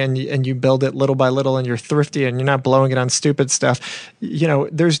money and you build it little by little, and you're thrifty and you're not blowing it on stupid stuff,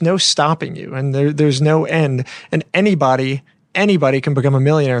 there's no stopping you, and there's no end. And anybody can become a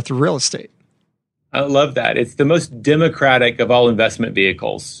millionaire through real estate. I love that. It's the most democratic of all investment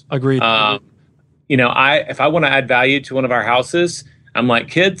vehicles. Agreed. If I want to add value to one of our houses, I'm like,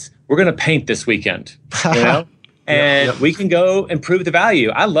 kids, we're going to paint this weekend, and we can go improve the value.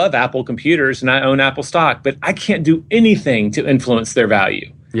 I love Apple computers and I own Apple stock, but I can't do anything to influence their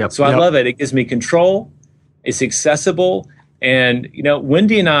value. So I love it. It gives me control. It's accessible. And,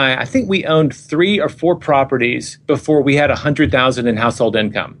 Wendy and I think we owned 3 or 4 properties before we had $100,000 in household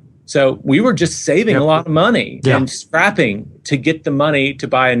income. So we were just saving a lot of money and scrapping to get the money to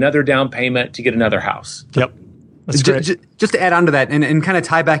buy another down payment to get another house. Yep. That's great. Just to add on to that and kind of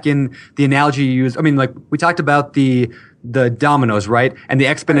tie back in the analogy you used. We talked about the dominoes, right? And the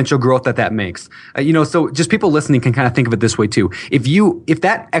exponential growth that makes. So just people listening can kind of think of it this way too. If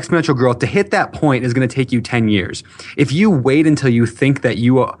that exponential growth to hit that point is going to take you 10 years, if you wait until you think that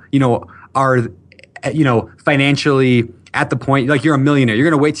you are financially at the point, like you're a millionaire, you're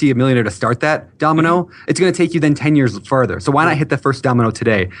going to wait till you're a millionaire to start that domino. It's going to take you then 10 years further. So why not hit the first domino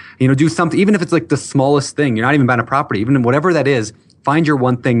today? Do something, even if it's like the smallest thing, you're not even buying a property, even whatever that is, find your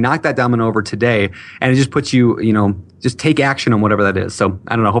one thing, knock that domino over today. And it just puts you, just take action on whatever that is. So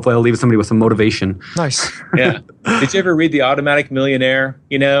I don't know, hopefully I'll leave somebody with some motivation. Nice. Yeah. Did you ever read The Automatic Millionaire?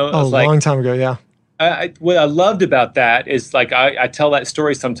 A long time ago. Yeah. What I loved about that is I tell that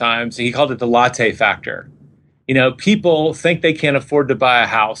story sometimes. He called it the latte factor. People think they can't afford to buy a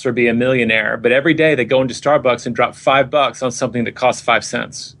house or be a millionaire, but every day they go into Starbucks and drop $5 on something that costs 5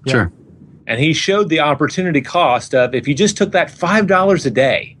 cents. Sure. And he showed the opportunity cost of if you just took that $5 a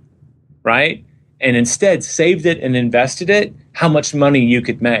day, right, and instead saved it and invested it, how much money you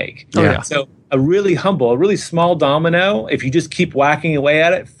could make. Yeah. So a really small domino, if you just keep whacking away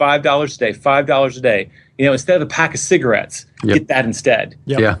at it, $5 a day, $5 a day, instead of a pack of cigarettes, get that instead.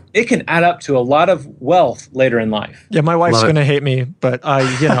 Yep. Yeah. It can add up to a lot of wealth later in life. Yeah, my wife's going to hate me, but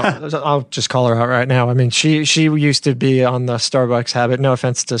I'll just call her out right now. She used to be on the Starbucks habit. No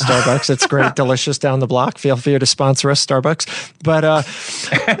offense to Starbucks. It's great, delicious down the block. Feel free to sponsor us, Starbucks. But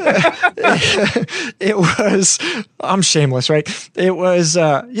it was, I'm shameless, right? It was,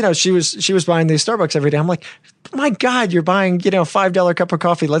 she was buying these Starbucks every day. I'm like, my God, you're buying, $5 cup of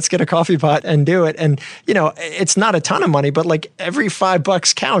coffee. Let's get a coffee pot and do it. And, it's not a ton of money, but like every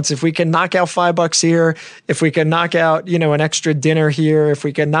 $5 counts. If we can knock out $5 here, if we can knock out, an extra dinner here, if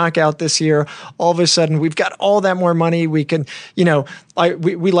we can knock out this here, all of a sudden we've got all that more money. We can,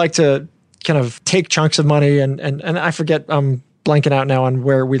 we like to kind of take chunks of money and I forget, blanking out now on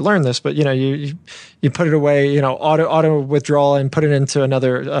where we learned this, but you put it away, auto withdrawal and put it into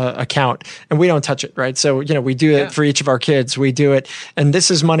another account, and we don't touch it, right? So we do it for each of our kids. We do it, and this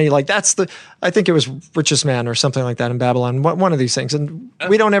is money. Like I think it was Richest Man or something like that in Babylon. One of these things, and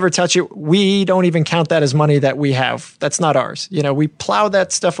we don't ever touch it. We don't even count that as money that we have. That's not ours. We plow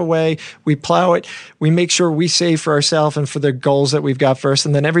that stuff away. We plow it. We make sure we save for ourselves and for the goals that we've got first,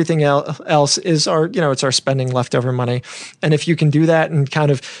 and then everything else is our, it's our spending leftover money. And if you can do that and kind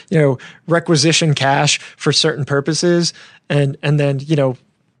of, requisition cash for certain purposes and then,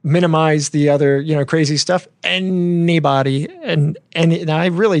 minimize the other, crazy stuff, anybody, and I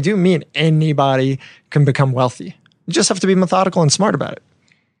really do mean anybody can become wealthy. You just have to be methodical and smart about it.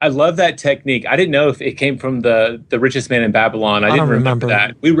 I love that technique. I didn't know if it came from the Richest Man in Babylon. I didn't remember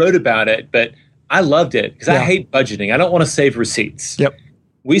that. We wrote about it, but I loved it because I hate budgeting. I don't want to save receipts. Yep.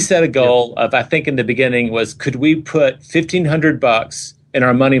 We set a goal of, I think in the beginning was, could we put $1,500 in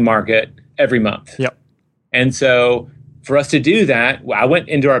our money market every month? Yep. And so for us to do that, I went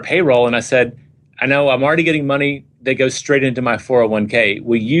into our payroll and I said, I know I'm already getting money that goes straight into my 401k.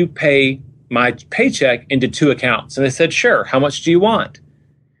 Will you pay my paycheck into 2 accounts? And they said, sure. How much do you want?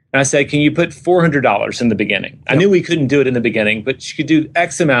 And I said, can you put $400 in the beginning? Yep. I knew we couldn't do it in the beginning, but she could do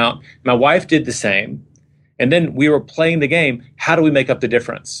X amount. My wife did the same. And then we were playing the game. How do we make up the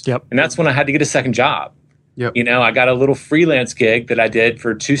difference? Yep. And that's when I had to get a second job. Yep. I got a little freelance gig that I did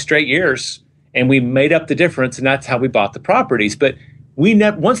for 2 straight years, and we made up the difference, and that's how we bought the properties. But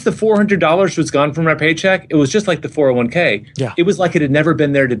once the $400 was gone from our paycheck, it was just like the 401k. Yeah. It was like it had never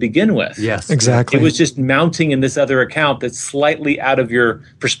been there to begin with. Yes, exactly. It was just mounting in this other account that's slightly out of your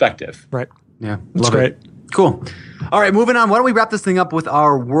perspective. Right. Yeah. That's Love great. it. Cool. All right, moving on. Why don't we wrap this thing up with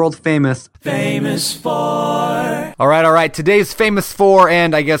our world famous All right. Today's Famous Four,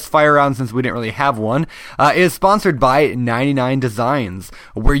 and I guess Fire Round, since we didn't really have one, is sponsored by 99 Designs,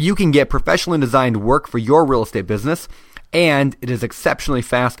 where you can get professionally designed work for your real estate business, and it is exceptionally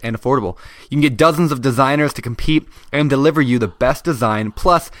fast and affordable. You can get dozens of designers to compete and deliver you the best design,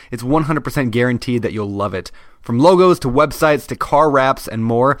 plus it's 100% guaranteed that you'll love it. From logos to websites to car wraps and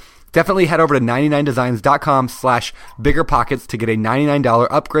more, definitely head over to 99designs.com/biggerpockets to get a $99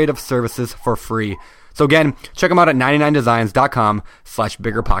 upgrade of services for free. So again, check them out at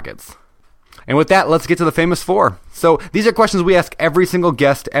 99designs.com/biggerpockets. And with that, let's get to the Famous Four. So these are questions we ask every single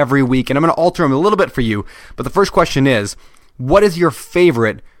guest every week, and I'm going to alter them a little bit for you. But the first question is, what is your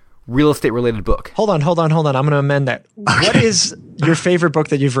favorite real estate related book? Hold on. I'm going to amend that. Okay. What is your favorite book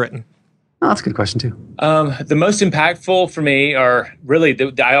that you've written? Oh, that's a good question too. The most impactful for me are really,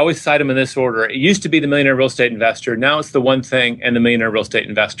 I always cite them in this order. It used to be The Millionaire Real Estate Investor. Now it's The One Thing and The Millionaire Real Estate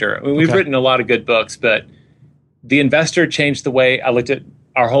Investor. I mean, we've written a lot of good books, but The Investor changed the way I looked at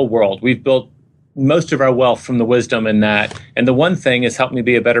our whole world. We've built most of our wealth from the wisdom in that. And The One Thing has helped me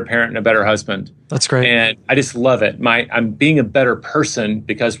be a better parent and a better husband. That's great. And I just love it. I'm being a better person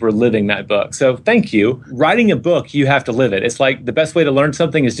because we're living that book. So thank you. Writing a book, you have to live it. It's like the best way to learn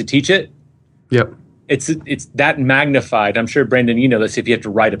something is to teach it. Yep. It's that magnified. I'm sure, Brandon, you know this if you have to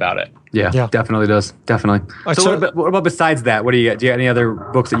write about it. Yeah. Definitely does. Definitely. So what about besides that? What do you got? Do you have any other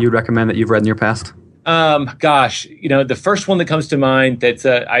books that you'd recommend that you've read in your past? Gosh, the first one that comes to mind that's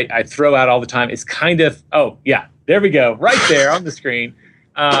I throw out all the time is kind of, there we go, right there on the screen.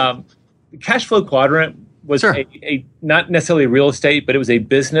 Cash Flow Quadrant was a not necessarily real estate, but it was a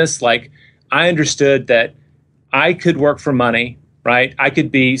business. Like, I understood that I could work for money, right? I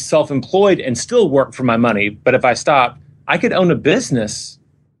could be self-employed and still work for my money. But if I stopped, I could own a business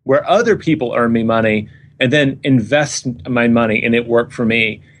where other people earn me money and then invest my money and it worked for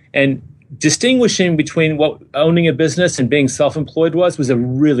me. And distinguishing between what owning a business and being self-employed was a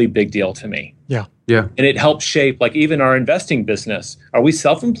really big deal to me. Yeah. And it helped shape, like, even our investing business. Are we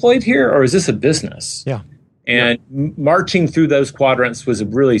self-employed here, or is this a business? Yeah. And marching through those quadrants was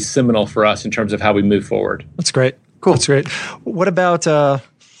really seminal for us in terms of how we move forward. That's great. Cool. That's great. What about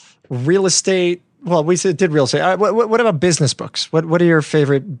real estate? Well, we did real estate. What about business books? What are your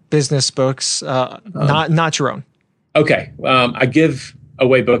favorite business books? Not your own. Okay. I give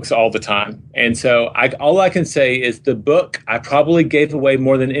away books all the time. And so all I can say is the book I probably gave away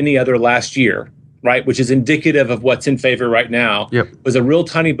more than any other last year, right, which is indicative of what's in favor right now, was a real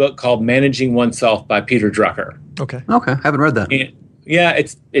tiny book called Managing Oneself by Peter Drucker. Okay. I haven't read that. Yeah,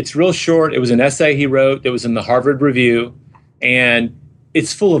 it's real short. It was an essay he wrote that was in the Harvard Review, and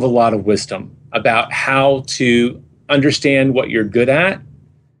it's full of a lot of wisdom about how to understand what you're good at,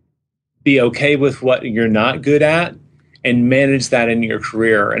 be okay with what you're not good at, and manage that in your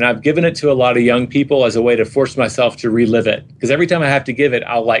career. And I've given it to a lot of young people as a way to force myself to relive it. Because every time I have to give it,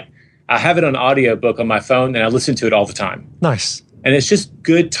 I have it on audiobook on my phone, and I listen to it all the time. Nice. And it's just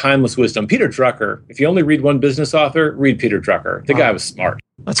good, timeless wisdom. Peter Drucker, if you only read one business author, read Peter Drucker. The guy was smart.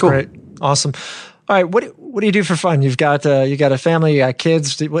 That's cool. Great. Awesome. All right. What do you do for fun? You've got a family, you got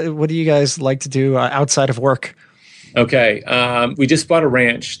kids. What do you guys like to do outside of work? Okay. We just bought a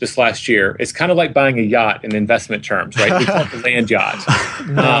ranch this last year. It's kind of like buying a yacht in investment terms, right? We call it the land yacht.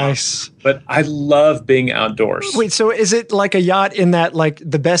 Nice. But I love being outdoors. Wait, so is it like a yacht in that like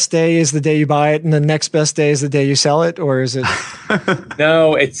the best day is the day you buy it and the next best day is the day you sell it? Or is it?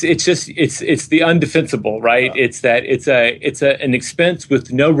 No, it's the undefensible, right? It's an expense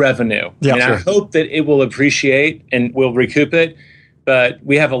with no revenue. Yeah, and sure. I hope that it will appreciate and will recoup it. But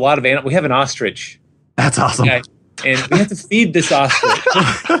we have a lot of animals. We have an ostrich. That's awesome. Okay? And we have to feed this ostrich.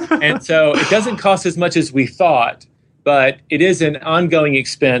 And so it doesn't cost as much as we thought, but it is an ongoing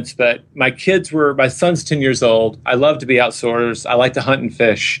expense. But my son's 10 years old. I love to be outdoors. I like to hunt and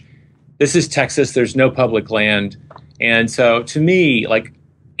fish. This is Texas. There's no public land. And so to me, like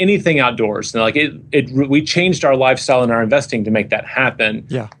anything outdoors, we changed our lifestyle and our investing to make that happen.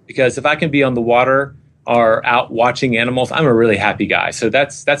 Yeah. Because if I can be on the water or out watching animals, I'm a really happy guy. So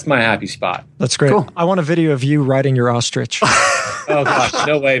that's my happy spot. That's great. Cool. I want a video of you riding your ostrich. Oh gosh,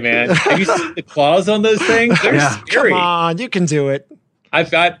 no way, man. Have you seen the claws on those things? They're scary. Come on, you can do it. I've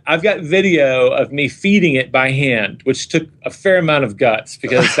got video of me feeding it by hand, which took a fair amount of guts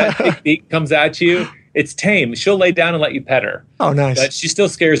because that big beak comes at you. It's tame. She'll lay down and let you pet her. Oh, nice. But she still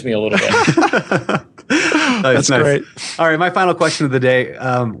scares me a little bit. That's nice. Great. All right, my final question of the day.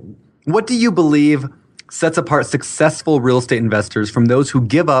 What do you believe sets apart successful real estate investors from those who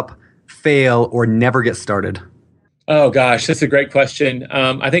give up, fail, or never get started? Oh, gosh, that's a great question.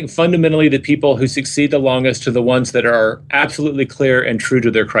 I think fundamentally the people who succeed the longest are the ones that are absolutely clear and true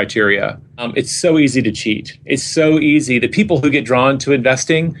to their criteria. It's so easy to cheat. It's so easy. The people who get drawn to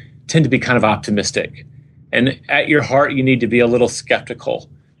investing tend to be kind of optimistic. And at your heart, you need to be a little skeptical.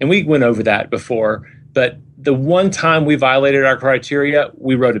 And we went over that before. But the one time we violated our criteria,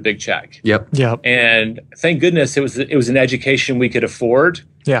 we wrote a big check. Yep. And thank goodness it was an education we could afford.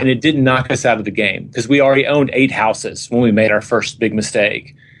 Yeah. And it didn't knock us out of the game because we already owned 8 houses when we made our first big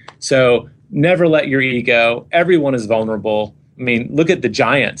mistake. So never let your ego. Everyone is vulnerable. I mean, look at the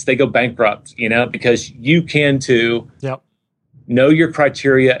giants. They go bankrupt, because you can too. Yep. Know your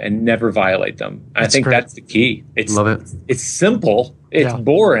criteria and never violate them. I think that's the key. Love it. It's simple. It's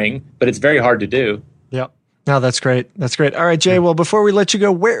boring, but it's very hard to do. Yep. No, that's great. That's great. All right, Jay. Well, before we let you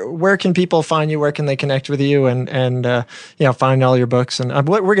go, where can people find you? Where can they connect with you and find all your books? And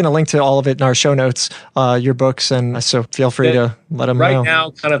we're going to link to all of it in our show notes, your books. And so feel free to let them know. Right now,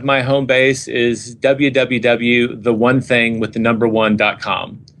 kind of my home base is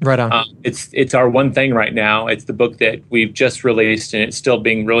www.theonething.com. Right on. It's our one thing right now. It's the book that we've just released, and it's still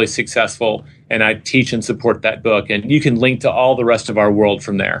being really successful. And I teach and support that book. And you can link to all the rest of our world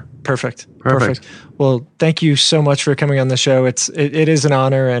from there. Perfect. Well, thank you so much for coming on the show. It is an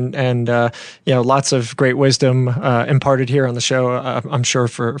honor, and lots of great wisdom imparted here on the show. I'm sure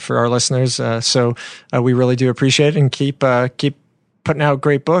for our listeners. So we really do appreciate it, and keep putting out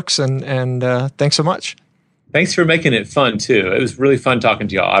great books. And thanks so much. Thanks for making it fun too. It was really fun talking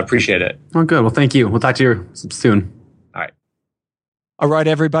to y'all. I appreciate it. Oh, good. Well, thank you. We'll talk to you soon. All right,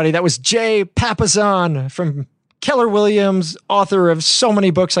 everybody. That was Jay Papasan from Keller Williams, author of so many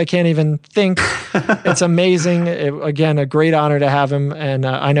books I can't even think. It's amazing. Again, a great honor to have him. And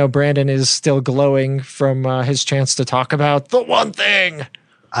I know Brandon is still glowing from his chance to talk about The One Thing.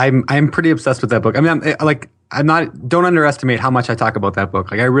 I'm pretty obsessed with that book. I mean, don't underestimate how much I talk about that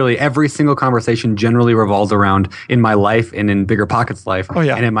book. Every single conversation generally revolves around, in my life and in Bigger Pockets' life,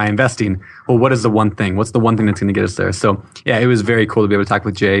 and in my investing, well, what is the one thing? What's the one thing that's going to get us there? So yeah, it was very cool to be able to talk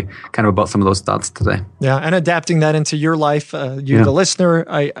with Jay kind of about some of those thoughts today. Yeah, and adapting that into your life, the listener,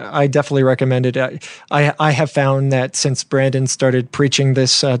 I definitely recommend it. I have found that since Brandon started preaching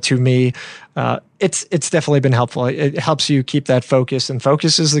this to me, it's definitely been helpful. It helps you keep that focus, and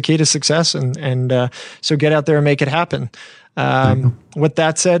focus is the key to success. And so get out there and make it happen. With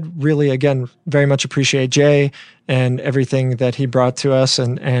that said, really, again, very much appreciate Jay and everything that he brought to us,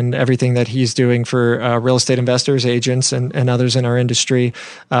 and everything that he's doing for real estate investors, agents, and others in our industry.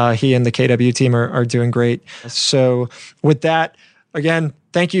 He and the KW team are doing great. So with that, again,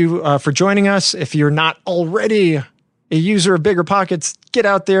 thank you for joining us. If you're not already a user of BiggerPockets, get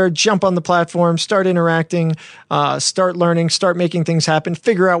out there, jump on the platform, start interacting, start learning, start making things happen,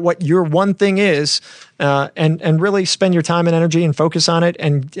 figure out what your one thing is, and really spend your time and energy and focus on it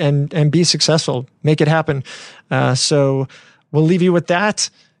and be successful. Make it happen. So we'll leave you with that.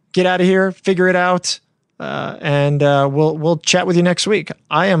 Get out of here, figure it out, and we'll chat with you next week.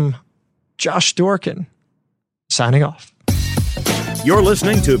 I am Josh Dorkin, signing off. You're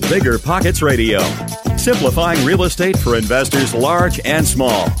listening to Bigger Pockets Radio, simplifying real estate for investors large and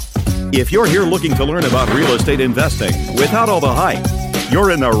small. If you're here looking to learn about real estate investing without all the hype, you're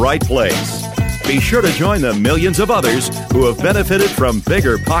in the right place. Be sure to join the millions of others who have benefited from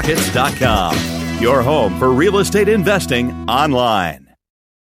BiggerPockets.com, your home for real estate investing online.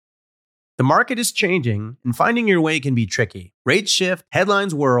 The market is changing, and finding your way can be tricky. Rates shift,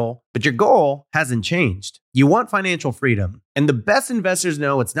 headlines whirl, but your goal hasn't changed. You want financial freedom. And the best investors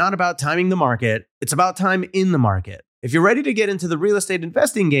know it's not about timing the market, it's about time in the market. If you're ready to get into the real estate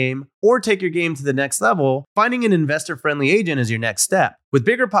investing game or take your game to the next level, finding an investor-friendly agent is your next step. With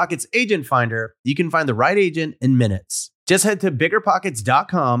BiggerPockets Agent Finder, you can find the right agent in minutes. Just head to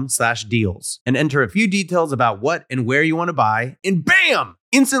biggerpockets.com/deals and enter a few details about what and where you want to buy, and bam!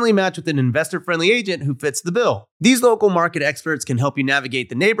 Instantly match with an investor-friendly agent who fits the bill. These local market experts can help you navigate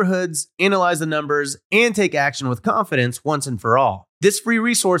the neighborhoods, analyze the numbers, and take action with confidence once and for all. This free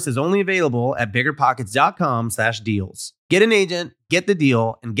resource is only available at biggerpockets.com/deals. Get an agent, get the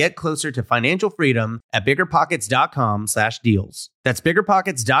deal, and get closer to financial freedom at biggerpockets.com/deals. That's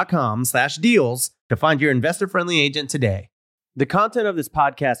biggerpockets.com/deals to find your investor-friendly agent today. The content of this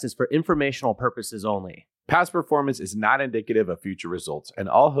podcast is for informational purposes only. Past performance is not indicative of future results, and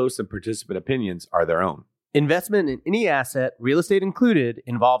all hosts and participant opinions are their own. Investment in any asset, real estate included,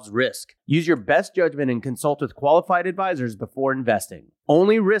 involves risk. Use your best judgment and consult with qualified advisors before investing.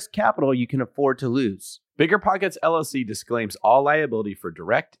 Only risk capital you can afford to lose. BiggerPockets LLC disclaims all liability for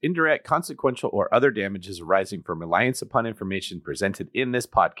direct, indirect, consequential, or other damages arising from reliance upon information presented in this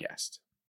podcast.